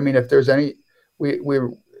systems. I mean, if there's any, we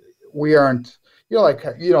aren't,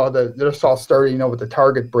 this all started, with the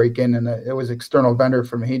Target break-in, and it was external vendor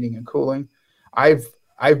from heating and cooling.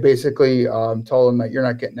 I've basically told them that you're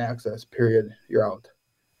not getting access, period. You're out.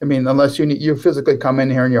 I mean, unless you physically come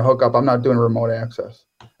in here and you hook up, I'm not doing remote access.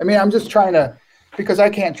 I mean, I'm just trying to, because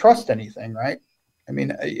I can't trust anything, right? I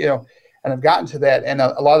mean, and I've gotten to that, and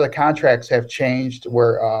a lot of the contracts have changed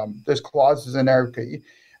where there's clauses in there.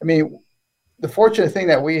 I mean, the fortunate thing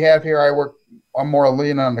that we have here, I'm more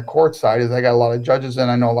leaning on the court side, is I got a lot of judges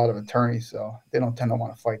and I know a lot of attorneys, so they don't tend to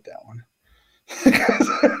want to fight that one.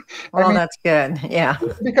 That's good. Yeah.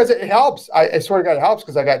 Because it helps. I swear to God, it helps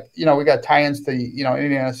because I got, we got tie-ins to,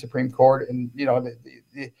 Indiana Supreme Court and,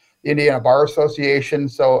 the Indiana Bar Association.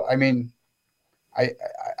 So, I mean,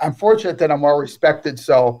 I'm fortunate that I'm well respected,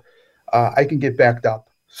 so I can get backed up.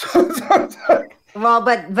 Well,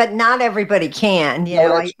 but not everybody can.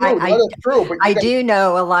 That's true. But I do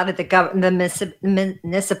know a lot of the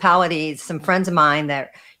municipalities, some friends of mine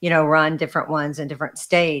that, run different ones in different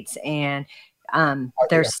states, and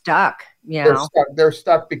they're stuck. They're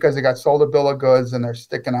stuck because they got sold a bill of goods and they're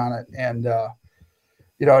sticking on it. And,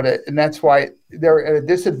 and that's why they're at a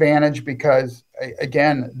disadvantage because,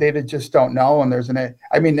 again, they just don't know. And they're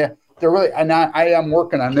really, and I am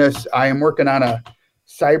working on this. I am working on a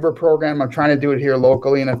cyber program. I'm trying to do it here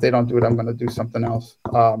locally. And if they don't do it, I'm going to do something else.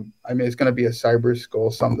 It's going to be a cyber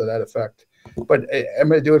school, something to that effect. But I'm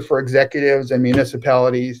going to do it for executives and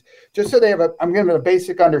municipalities, just so they have I'm giving them a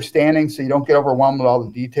basic understanding so you don't get overwhelmed with all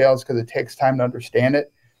the details because it takes time to understand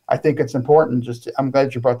it. I think it's important. I'm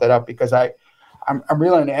glad you brought that up because I'm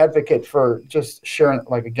really an advocate for just sharing.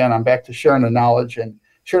 Like, again, I'm back to sharing the knowledge and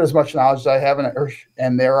sharing as much knowledge as I have.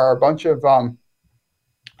 And there are a bunch of,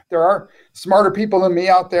 there are smarter people than me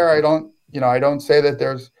out there. I don't say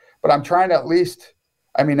that but I'm trying to at least,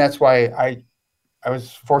 that's why I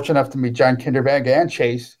was fortunate enough to meet John Kinderbag and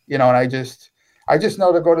Chase, and I just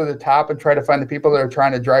know to go to the top and try to find the people that are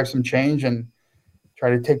trying to drive some change and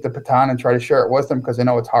try to take the baton and try to share it with them because I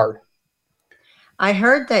know it's hard. I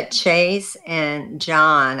heard that Chase and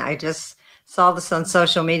John, I just saw this on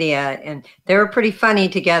social media, and they were pretty funny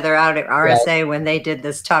together out at RSA when they did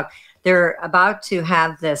this talk. They're about to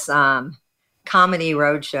have this comedy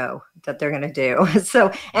roadshow that they're going to do.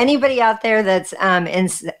 So anybody out there that's in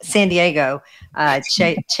San Diego,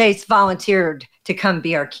 Chase volunteered to come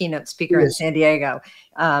be our keynote speaker in San Diego.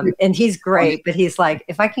 And he's great, but he's like,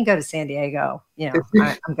 if I can go to San Diego,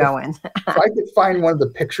 I'm going. If I could find one of the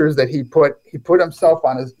pictures that he put himself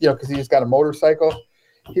on his, because he's got a motorcycle.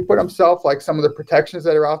 He put himself, like some of the protections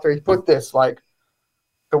that are out there. He put this, like,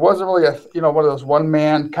 it wasn't really one of those one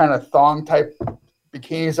man kind of thong type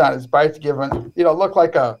bikinis on his bike to give him, looked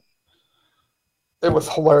like it was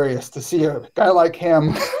hilarious to see a guy like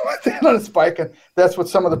him on his bike. And that's what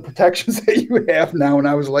some of the protections that you have now. And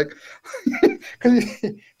I was like, because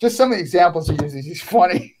just some of the examples he uses, he's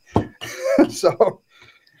funny. So,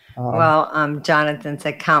 Well, Jonathan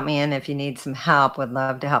said, "Count me in if you need some help. Would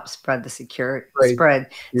love to help spread the security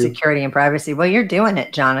and privacy." Well, you're doing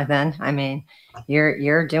it, Jonathan. I mean,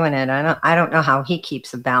 you're doing it. I don't know how he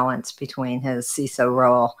keeps a balance between his CISO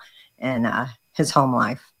role and his home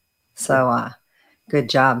life. So, good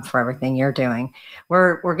job for everything you're doing.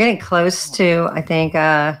 We're getting close to. I think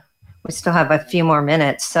we still have a few more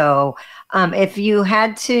minutes. So, if you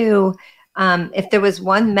had to, if there was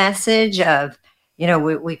one message of,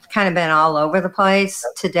 we've kind of been all over the place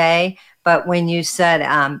today, but when you said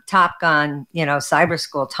Top Gun, cyber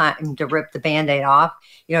school, time to rip the Band-Aid off,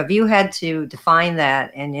 if you had to define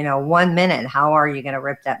that in, 1 minute, how are you going to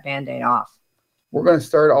rip that Band-Aid off? We're going to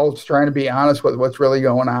start all trying to be honest with what's really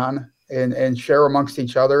going on and share amongst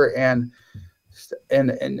each other and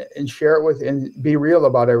share it with and be real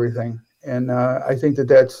about everything. And I think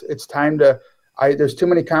it's time to, there's too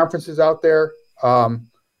many conferences out there.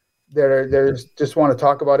 That just want to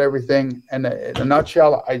talk about everything. And in a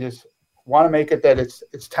nutshell, I just want to make it that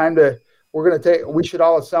it's time to, we should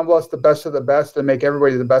all assemble us the best of the best and make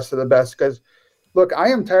everybody the best of the best. Because look, I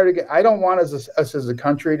am tired of I don't want us as a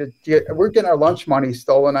country we're getting our lunch money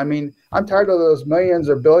stolen. I mean, I'm tired of those millions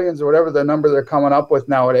or billions or whatever the number they're coming up with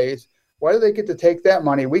nowadays. Why do they get to take that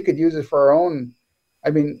money? We could use it for our own. I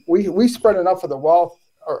mean, we spread enough of the wealth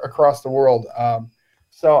across the world.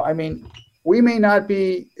 So, I mean, we may not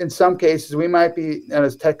be, in some cases, we might be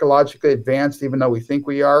as technologically advanced, even though we think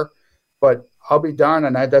we are. But I'll be darned,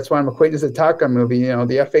 and that's why I'm equating this to the Top Gun movie.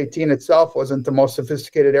 The F-18 itself wasn't the most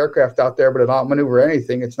sophisticated aircraft out there, but it outmaneuver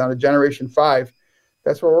anything. It's not a Generation 5.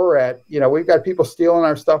 That's where we're at. We've got people stealing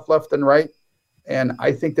our stuff left and right, and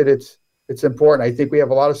I think that it's important. I think we have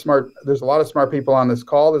there's a lot of smart people on this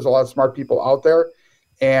call. There's a lot of smart people out there,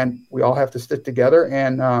 and we all have to stick together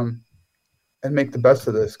and make the best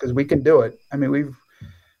of this, because we can do it. I mean, the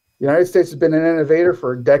United States has been an innovator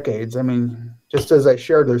for decades. I mean, just as I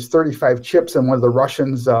shared, there's 35 chips in one of the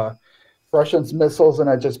Russians' missiles, and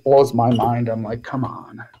it just blows my mind. I'm like, come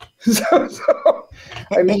on.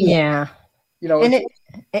 I mean, yeah. And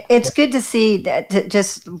it's good to see that,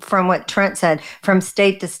 just from what Trent said, from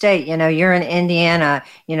state to state. You're in Indiana.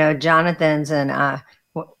 Jonathan's in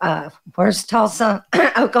where's Tulsa?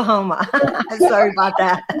 Oklahoma. Sorry about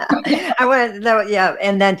that.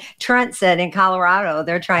 And then Trent said in Colorado,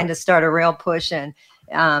 they're trying to start a real push in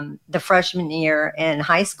the freshman year in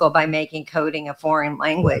high school by making coding a foreign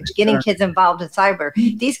language, getting kids involved in cyber.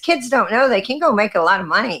 These kids don't know they can go make a lot of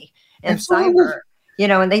money in cyber.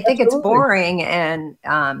 And they think it's boring. And,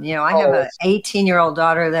 I have an 18-year-old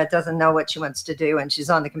daughter that doesn't know what she wants to do, and she's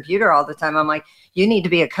on the computer all the time. I'm like, you need to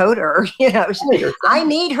be a coder. I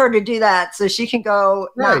need her to do that so she can go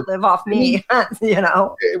not live off me,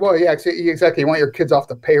 Well, yeah, exactly. You want your kids off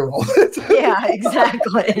the payroll. Yeah,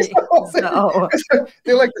 exactly. So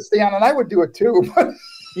they like to stay on, and I would do it too.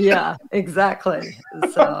 Yeah, exactly.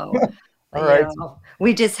 So all right.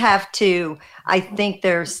 We just have to, I think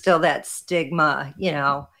there's still that stigma,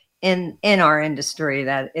 in our industry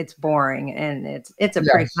that it's boring, and it's a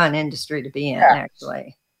pretty fun industry to be in,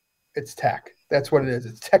 actually. It's tech. That's what it is.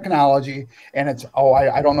 It's technology, and it's,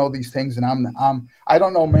 I don't know these things, and I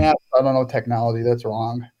don't know math. I don't know technology. That's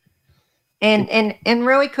wrong. And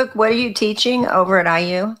really quick, what are you teaching over at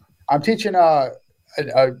IU? I'm teaching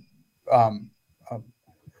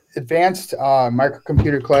advanced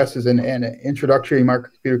microcomputer classes and introductory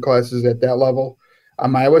microcomputer classes at that level.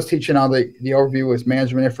 I was teaching on the overview was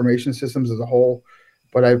management information systems as a whole,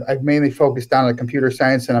 but I've mainly focused on the computer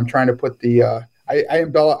science, and I'm trying to put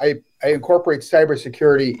I incorporate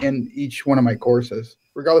cybersecurity in each one of my courses,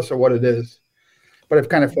 regardless of what it is. But I've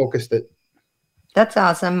kind of focused it. That's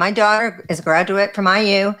awesome. My daughter is a graduate from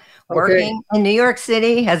IU, working in New York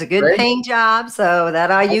City, has a good paying job. So that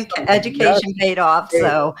IU education paid off.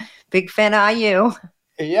 So big fan of IU.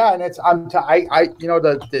 Yeah, and it's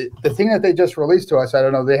the thing that they just released to us. I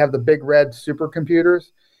don't know. They have the big red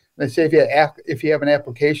supercomputers. They say if you have an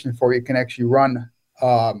application for it, you can actually run.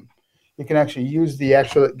 You can actually use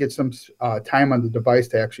get some time on the device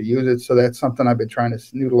to actually use it. So that's something I've been trying to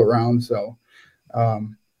noodle around. So.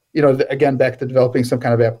 Again, back to developing some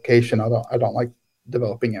kind of application. I don't like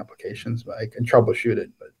developing applications, but I can troubleshoot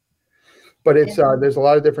it. But it's there's a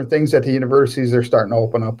lot of different things that the universities are starting to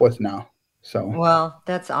open up with now. So well,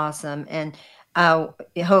 that's awesome. And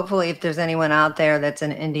hopefully, if there's anyone out there that's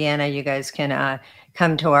in Indiana, you guys can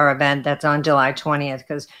come to our event that's on July 20th,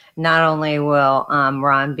 because not only will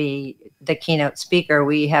Ron be the keynote speaker,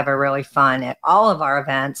 we have a really fun at all of our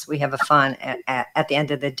events. We have a fun at the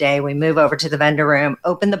end of the day. We move over to the vendor room,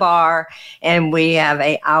 open the bar, and we have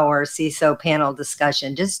an hour CISO panel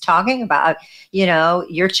discussion, just talking about,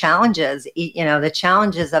 your challenges, the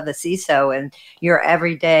challenges of the CISO and your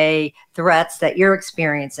everyday threats that you're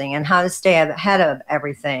experiencing and how to stay ahead of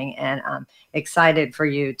everything. And I'm excited for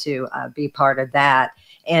you to be part of that.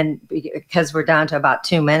 And because we're down to about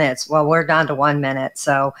 2 minutes, well, we're down to 1 minute.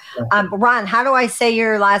 So, Ron, how do I say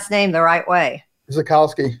your last name the right way?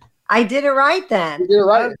 Zochalski. I did it right then. You did it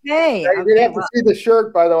right. Okay. You didn't have to see the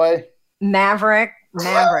shirt, by the way. Maverick.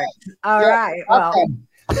 All right. Well,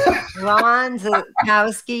 Ron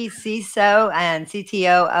Zochalski, CISO and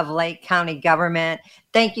CTO of Lake County Government.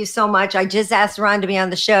 Thank you so much. I just asked Ron to be on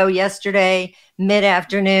the show yesterday,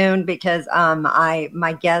 mid-afternoon, because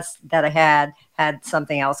my guest that I had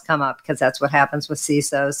something else come up, because that's what happens with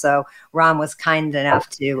CISO. So Ron was kind enough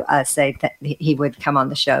to say that he would come on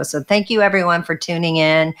the show. So thank you, everyone, for tuning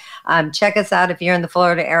in. Check us out if you're in the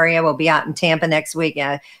Florida area. We'll be out in Tampa next week.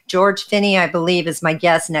 George Finney, I believe, is my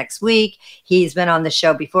guest next week. He's been on the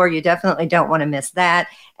show before. You definitely don't want to miss that.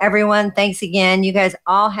 Everyone, thanks again. You guys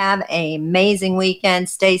all have an amazing weekend.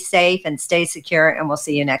 Stay safe and stay secure, and we'll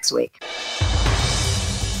see you next week.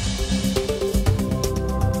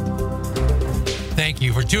 Thank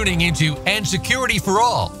you for tuning into And Security for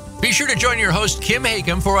All. Be sure to join your host, Kim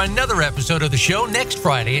Hakim, for another episode of the show next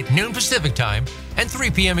Friday at noon Pacific Time and 3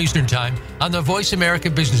 p.m. Eastern Time on the Voice America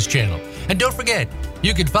Business Channel. And don't forget,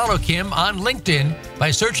 you can follow Kim on LinkedIn by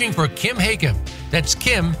searching for Kim Hakim. That's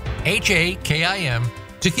Kim, Hakim,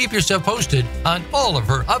 to keep yourself posted on all of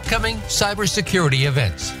her upcoming cybersecurity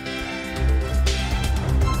events.